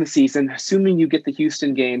left in the season, assuming you get the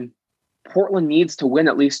Houston game, Portland needs to win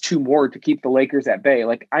at least 2 more to keep the Lakers at bay.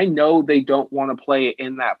 Like, I know they don't want to play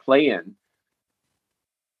in that play-in.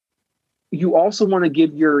 You also want to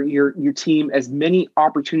give your team as many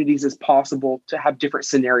opportunities as possible to have different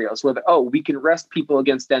scenarios, whether, we can rest people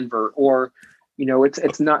against Denver, or,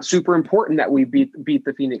 it's not super important that we beat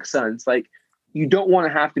the Phoenix Suns. Like, you don't want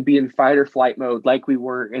to have to be in fight or flight mode like we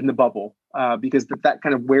were in the bubble, because that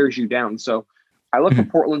kind of wears you down. So I look for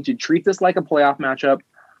Portland to treat this like a playoff matchup.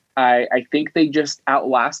 I think they just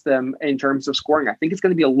outlast them in terms of scoring. I think it's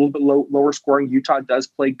going to be a little bit lower scoring. Utah does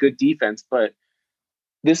play good defense, but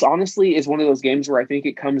this honestly is one of those games where I think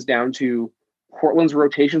it comes down to Portland's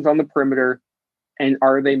rotations on the perimeter and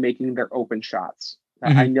are they making their open shots?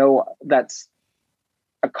 Mm-hmm. I know that's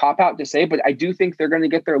a cop-out to say, but I do think they're going to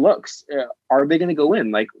get their looks. Are they going to go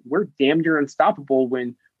in? Like, we're damn near unstoppable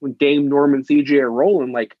when Dame, Norm, and CJ are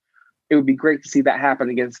rolling. Like, it would be great to see that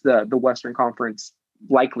happen against the Western Conference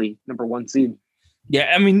likely number 1 seed.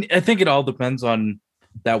 Yeah, I mean, I think it all depends on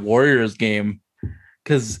that Warriors game,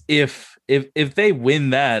 because if they win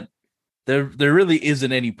that, there really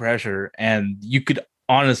isn't any pressure, and you could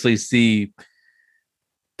honestly see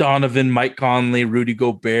Donovan, Mike Conley, Rudy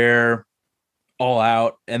Gobert, all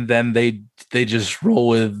out, and then they just roll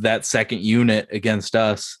with that second unit against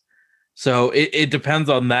us. So it depends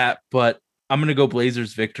on that, but I'm gonna go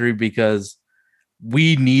Blazers victory because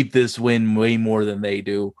we need this win way more than they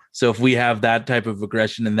do. So if we have that type of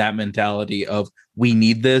aggression and that mentality of we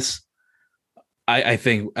need this, I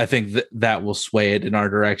think that will sway it in our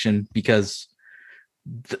direction because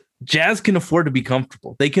the Jazz can afford to be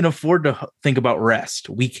comfortable. They can afford to think about rest.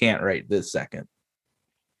 We can't right this second.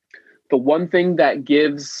 The one thing that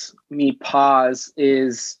gives me pause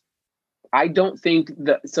is I don't think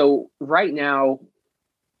that. So right now,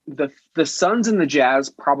 the Suns and the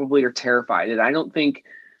Jazz probably are terrified, and I don't think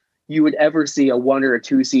you would ever see a 1 or a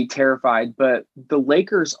 2 seed terrified. But the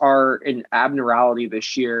Lakers are an abnormality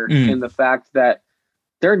this year in the fact that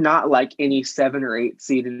they're not like any 7 or 8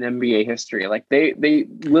 seed in NBA history. Like they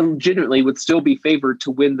legitimately would still be favored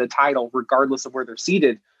to win the title regardless of where they're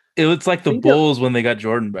seated. It's like the Bulls when they got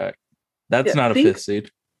Jordan back. That's not a 5th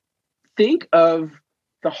seed. Think of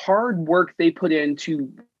the hard work they put in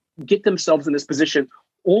to get themselves in this position,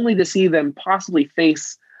 only to see them possibly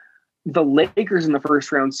face the Lakers in the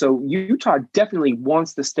first round. So Utah definitely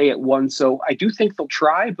wants to stay at 1. So I do think they'll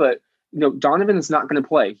try, but Donovan is not going to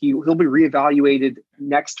play. He'll be reevaluated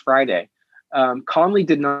next Friday. Conley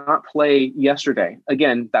did not play yesterday.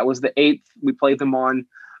 Again, that was the 8th. We played them on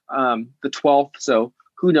the 12th. So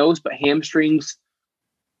who knows? But hamstrings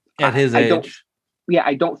at his age.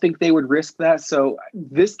 I don't think they would risk that. So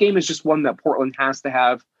this game is just one that Portland has to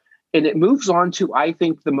have. And it moves on to, I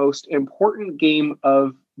think, the most important game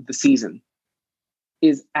of the season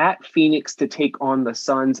is at Phoenix to take on the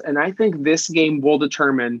Suns. And I think this game will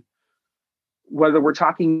determine whether we're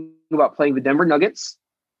talking about playing the Denver Nuggets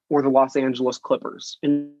or the Los Angeles Clippers.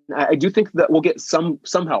 And I do think that we'll get some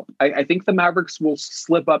help. I think the Mavericks will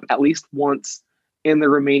slip up at least once in the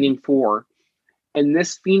remaining 4. And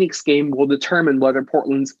this Phoenix game will determine whether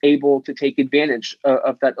Portland's able to take advantage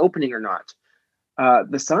of that opening or not.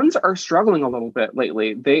 The Suns are struggling a little bit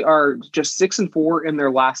lately. They are just 6-4 in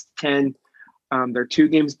their last 10. They're 2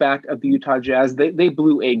 games back of the Utah Jazz. They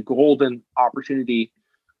blew a golden opportunity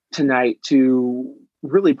tonight to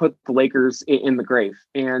really put the Lakers in the grave.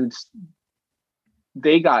 And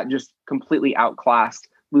they got just completely outclassed,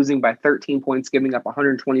 losing by 13 points, giving up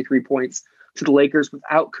 123 points to the Lakers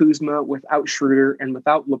without Kuzma, without Schroeder, and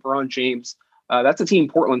without LeBron James. That's a team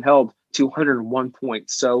Portland held to 101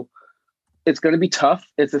 points. So it's going to be tough.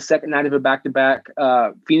 It's the second night of a back-to-back.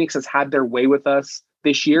 Phoenix has had their way with us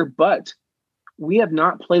this year, but we have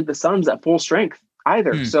not played the Suns at full strength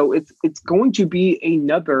either. So it's going to be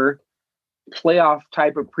another playoff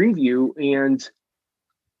type of preview. And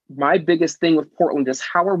my biggest thing with Portland is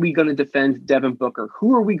how are we going to defend Devin Booker?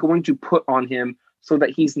 Who are we going to put on him so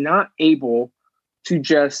that he's not able to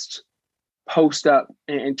just post up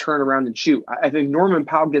and turn around and shoot? I think Norman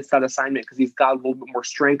Powell gets that assignment because he's got a little bit more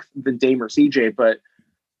strength than Dame or CJ, but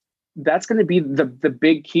that's going to be the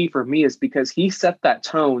big key for me, is because he set that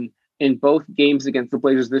tone in both games against the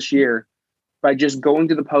Blazers this year by just going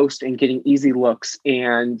to the post and getting easy looks,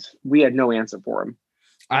 and we had no answer for him.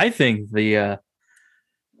 I think the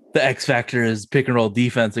X factor is pick and roll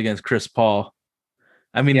defense against Chris Paul.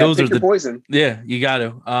 I mean, those are the poison. Yeah, you got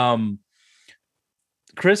to.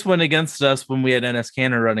 Chris went against us when we had Enes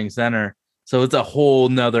Kanter running center, so it's a whole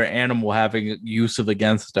nother animal having use of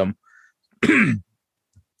against him.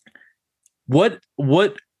 What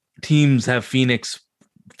teams have Phoenix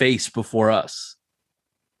faced before us?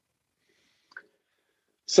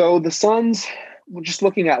 So the Suns, just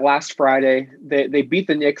looking at last Friday, they beat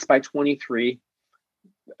the Knicks by 23.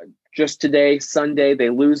 Just today, Sunday, they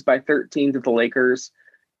lose by 13 to the Lakers.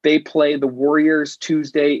 They play the Warriors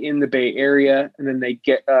Tuesday in the Bay Area, and then they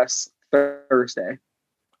get us Thursday.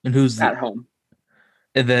 And who's at home?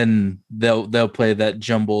 And then they'll play that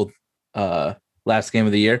jumbled last game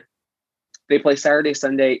of the year. They play Saturday,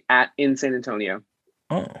 Sunday in San Antonio.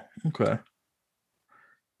 Oh, okay.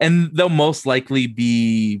 And they'll most likely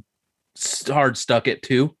be hard stuck at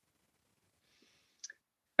 2.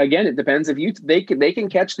 Again, it depends if they can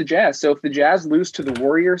catch the Jazz. So if the Jazz lose to the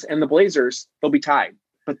Warriors and the Blazers, they'll be tied.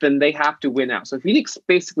 But then they have to win out. So Phoenix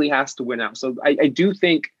basically has to win out. So I do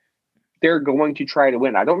think they're going to try to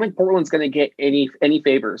win. I don't think Portland's going to get any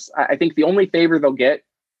favors. I think the only favor they'll get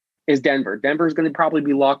is Denver. Denver's going to probably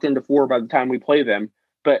be locked into 4 by the time we play them.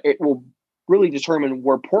 But it will really determine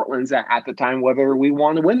where Portland's at the time, whether we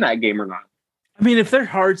want to win that game or not. I mean, if they're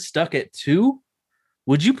hard stuck at 2,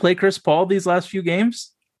 would you play Chris Paul these last few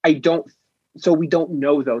games? I don't. So we don't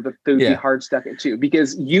know, though, that they would be hard stuck at 2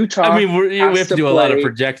 because Utah. I mean, we have to do a lot of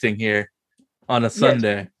projecting here on a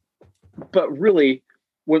Sunday. Yes, but really,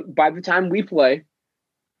 by the time we play,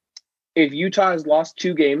 if Utah has lost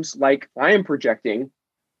 2 games, like I am projecting,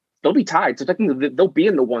 they'll be tied. So technically, they'll be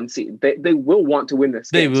in the 1 seed. They will want to win this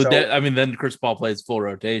They game. will. So Then Chris Paul plays full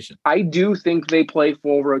rotation. I do think they play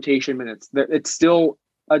full rotation minutes. It's still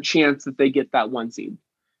a chance that they get that 1 seed.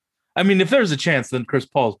 I mean, if there's a chance, then Chris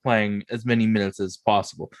Paul's playing as many minutes as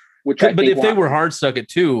possible. But if they were hard stuck at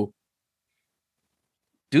 2,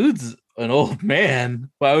 dude's an old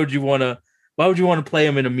man. Why would you want to play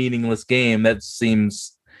him in a meaningless game? That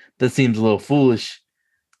seems a little foolish.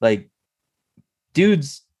 Like,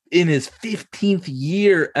 dude's in his 15th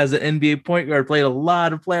year as an NBA point guard, played a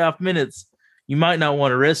lot of playoff minutes. You might not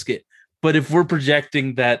want to risk it. But if we're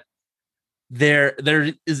projecting that there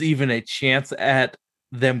is even a chance at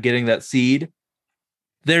them getting that seed,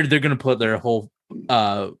 they're going to put their whole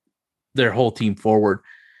team forward.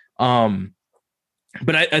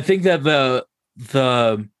 But I think that the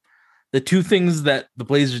 2 things that the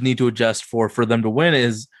Blazers need to adjust for them to win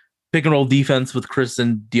is pick and roll defense with Chris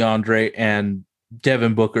and DeAndre and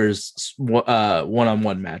Devin Booker's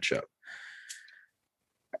one-on-one matchup.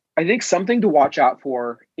 I think something to watch out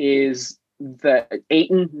for is the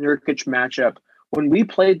Ayton-Nurkic matchup. When we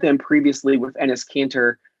played them previously with Enes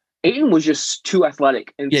Kanter, Ayton was just too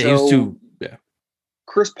athletic. And he was too. Yeah.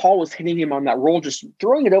 Chris Paul was hitting him on that roll, just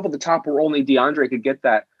throwing it over the top where only DeAndre could get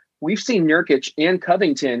that. We've seen Nurkic and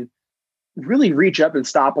Covington really reach up and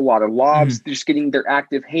stop a lot of lobs, just getting their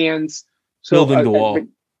active hands. So, building the wall.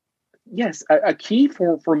 Yes, a key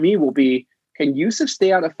for me will be, can Yusuf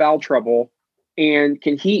stay out of foul trouble, and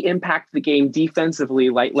can he impact the game defensively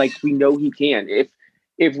like we know he can?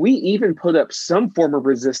 If we even put up some form of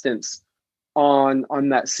resistance on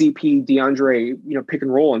that CP DeAndre pick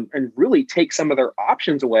and roll and really take some of their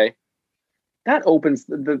options away, that opens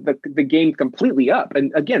the game completely up.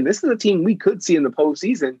 And again, this is a team we could see in the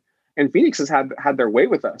postseason, and Phoenix has had their way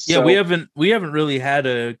with us. Yeah, so, we haven't really had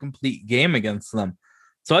a complete game against them.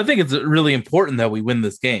 So I think it's really important that we win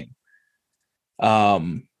this game.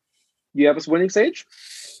 You have us winning, Sage?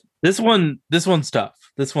 This one's tough.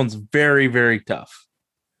 This one's very, very tough.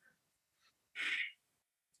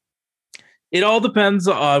 It all depends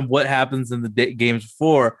on what happens in the games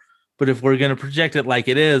before, but if we're going to project it like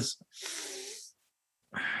it is,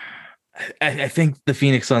 I think the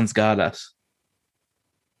Phoenix Suns got us.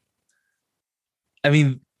 I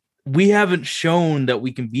mean, we haven't shown that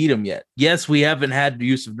we can beat them yet. Yes, we haven't had the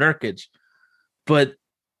use of Nurkic, but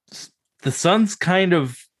the Suns kind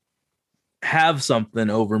of have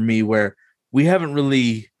something over me where we haven't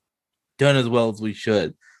really done as well as we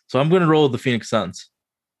should. So I'm going to roll with the Phoenix Suns.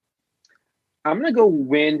 I'm going to go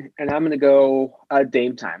win, and I'm going to go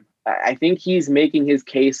Dame time. I think he's making his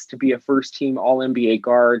case to be a first-team All-NBA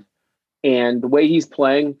guard, and the way he's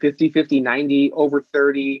playing, 50-50, 90, over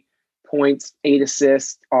 30 points, 8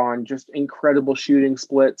 assists on just incredible shooting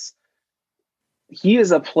splits. He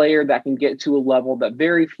is a player that can get to a level that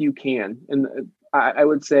very few can, and I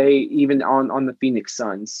would say even on the Phoenix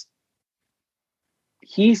Suns.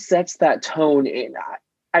 He sets that tone, and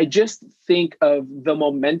I just think of the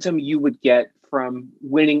momentum you would get from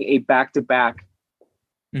winning a back-to-back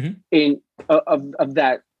of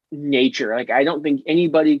that nature. Like, I don't think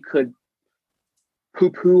anybody could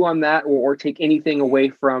poo-poo on that or take anything away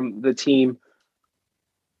from the team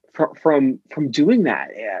from doing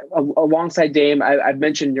that. Yeah. Alongside Dame, I've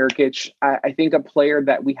mentioned Nurkic. I think a player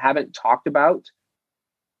that we haven't talked about,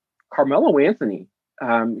 Carmelo Anthony.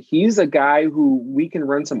 He's a guy who we can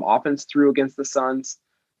run some offense through against the Suns.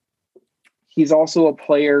 He's also a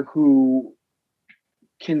player who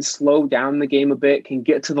can slow down the game a bit, can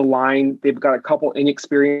get to the line. They've got a couple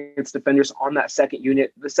inexperienced defenders on that second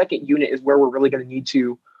unit. The second unit is where we're really going to need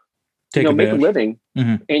to make a living.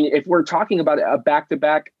 And if we're talking about a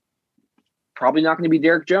back-to-back, probably not going to be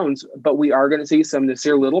Derek Jones, but we are going to see some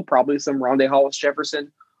Nasir Little, probably some Rondé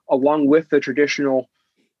Hollis-Jefferson, along with the traditional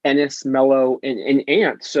Ennis, Melo, and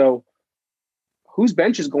Ant. So whose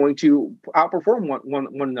bench is going to outperform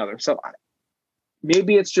one another? So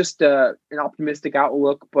maybe it's just an optimistic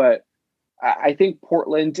outlook, but I think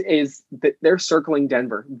Portland is that they're circling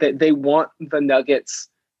Denver. That they want the Nuggets,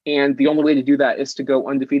 and the only way to do that is to go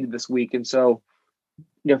undefeated this week. And so,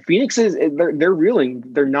 Phoenix they're reeling.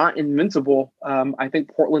 They're not invincible. I think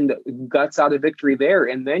Portland guts out a victory there,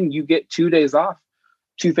 and then you get 2 days off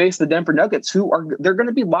to face the Denver Nuggets, they're going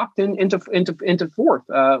to be locked into fourth.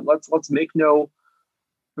 Let's make no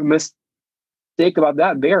mistake about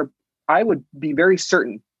that. I would be very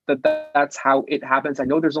certain that's how it happens. I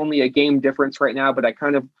know there's only a game difference right now, but I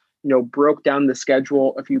kind of broke down the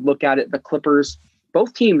schedule. If you look at it, the Clippers,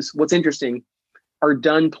 both teams, what's interesting, are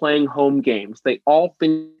done playing home games. They all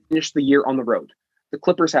finish the year on the road. the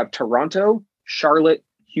Clippers have Toronto, Charlotte,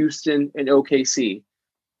 Houston, and OKC.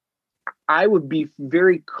 I would be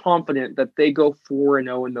very confident that they go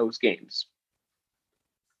 4-0 in those games.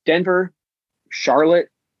 Denver, Charlotte,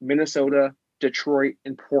 Minnesota, Detroit,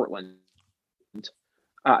 and Portland.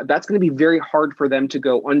 That's going to be very hard for them to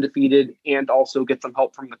go undefeated and also get some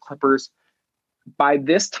help from the Clippers. By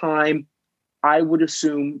this time, I would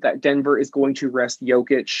assume that Denver is going to rest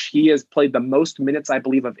Jokic. He has played the most minutes, I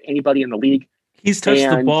believe, of anybody in the league. He's touched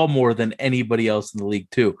the ball more than anybody else in the league,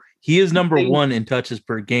 too. He is number one in touches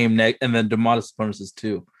per game, and then Domantas Sabonis is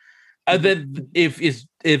 2. And then if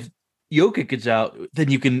Jokic is out,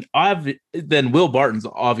 then Will Barton's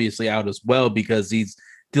obviously out as well because he's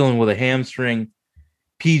dealing with a hamstring.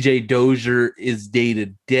 PJ Dozier is day to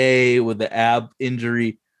day with the ab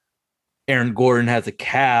injury. Aaron Gordon has a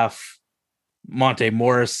calf. Monte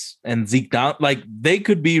Morris and Zeke Down, like they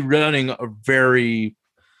could be running a very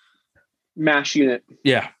mash unit.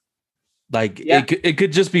 Yeah. It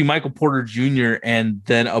could just be Michael Porter Jr. and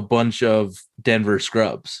then a bunch of Denver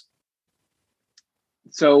scrubs.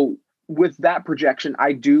 So with that projection,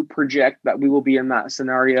 I do project that we will be in that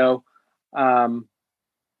scenario. I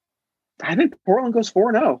think Portland goes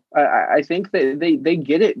 4-0. I think that they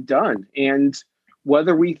get it done. And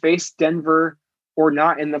whether we face Denver or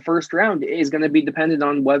not in the first round is going to be dependent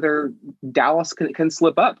on whether Dallas can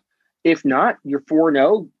slip up. If not, you're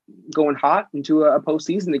 4-0 going hot into a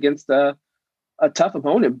postseason against a tough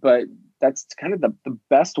opponent. But that's kind of the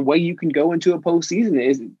best way you can go into a postseason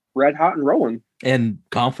is red hot and rolling. And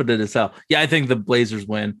confident as hell. Yeah, I think the Blazers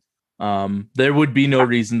win. There would be no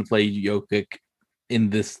reason to play Jokic in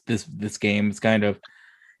this game. It's going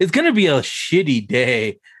to be a shitty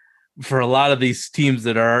day for a lot of these teams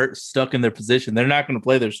that are stuck in their position. They're not going to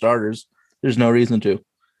play their starters. There's no reason to.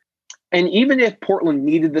 And even if Portland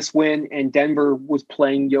needed this win and Denver was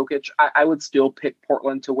playing Jokic, I would still pick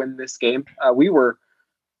Portland to win this game. We were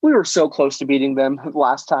so close to beating them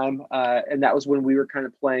last time, and that was when we were kind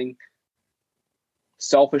of playing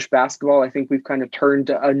selfish basketball. I think we've kind of turned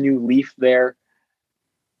a new leaf there.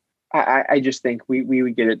 I just think we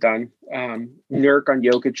would get it done. Nurk on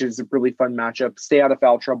Jokic is a really fun matchup. Stay out of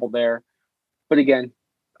foul trouble there. But again,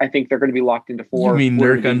 I think they're going to be locked into 4. You mean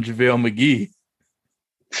Nurk on JaVale McGee?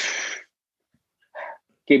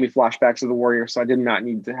 Gave me flashbacks of the Warriors, so I did not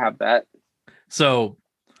need to have that. So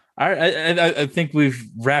I think we've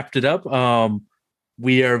wrapped it up.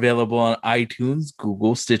 We are available on iTunes,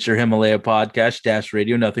 Google, Stitcher, Himalaya Podcast, Dash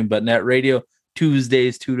Radio, Nothing But Net Radio,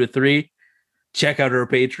 Tuesdays 2 to 3. Check out our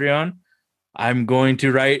Patreon. I'm going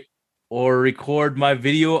to write or record my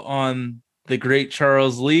video on the great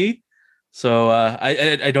Charles Lee. So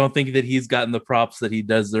I don't think that he's gotten the props that he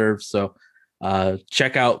deserves. So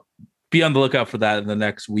check out, be on the lookout for that in the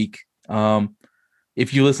next week.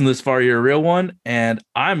 If you listen this far, you're a real one. And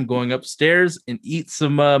I'm going upstairs and eat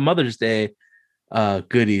some Mother's Day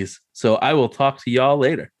goodies. So I will talk to y'all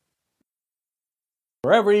later.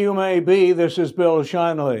 Wherever you may be, this is Bill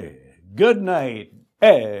Shinley. Good night,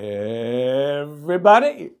 everybody.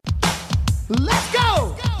 Let's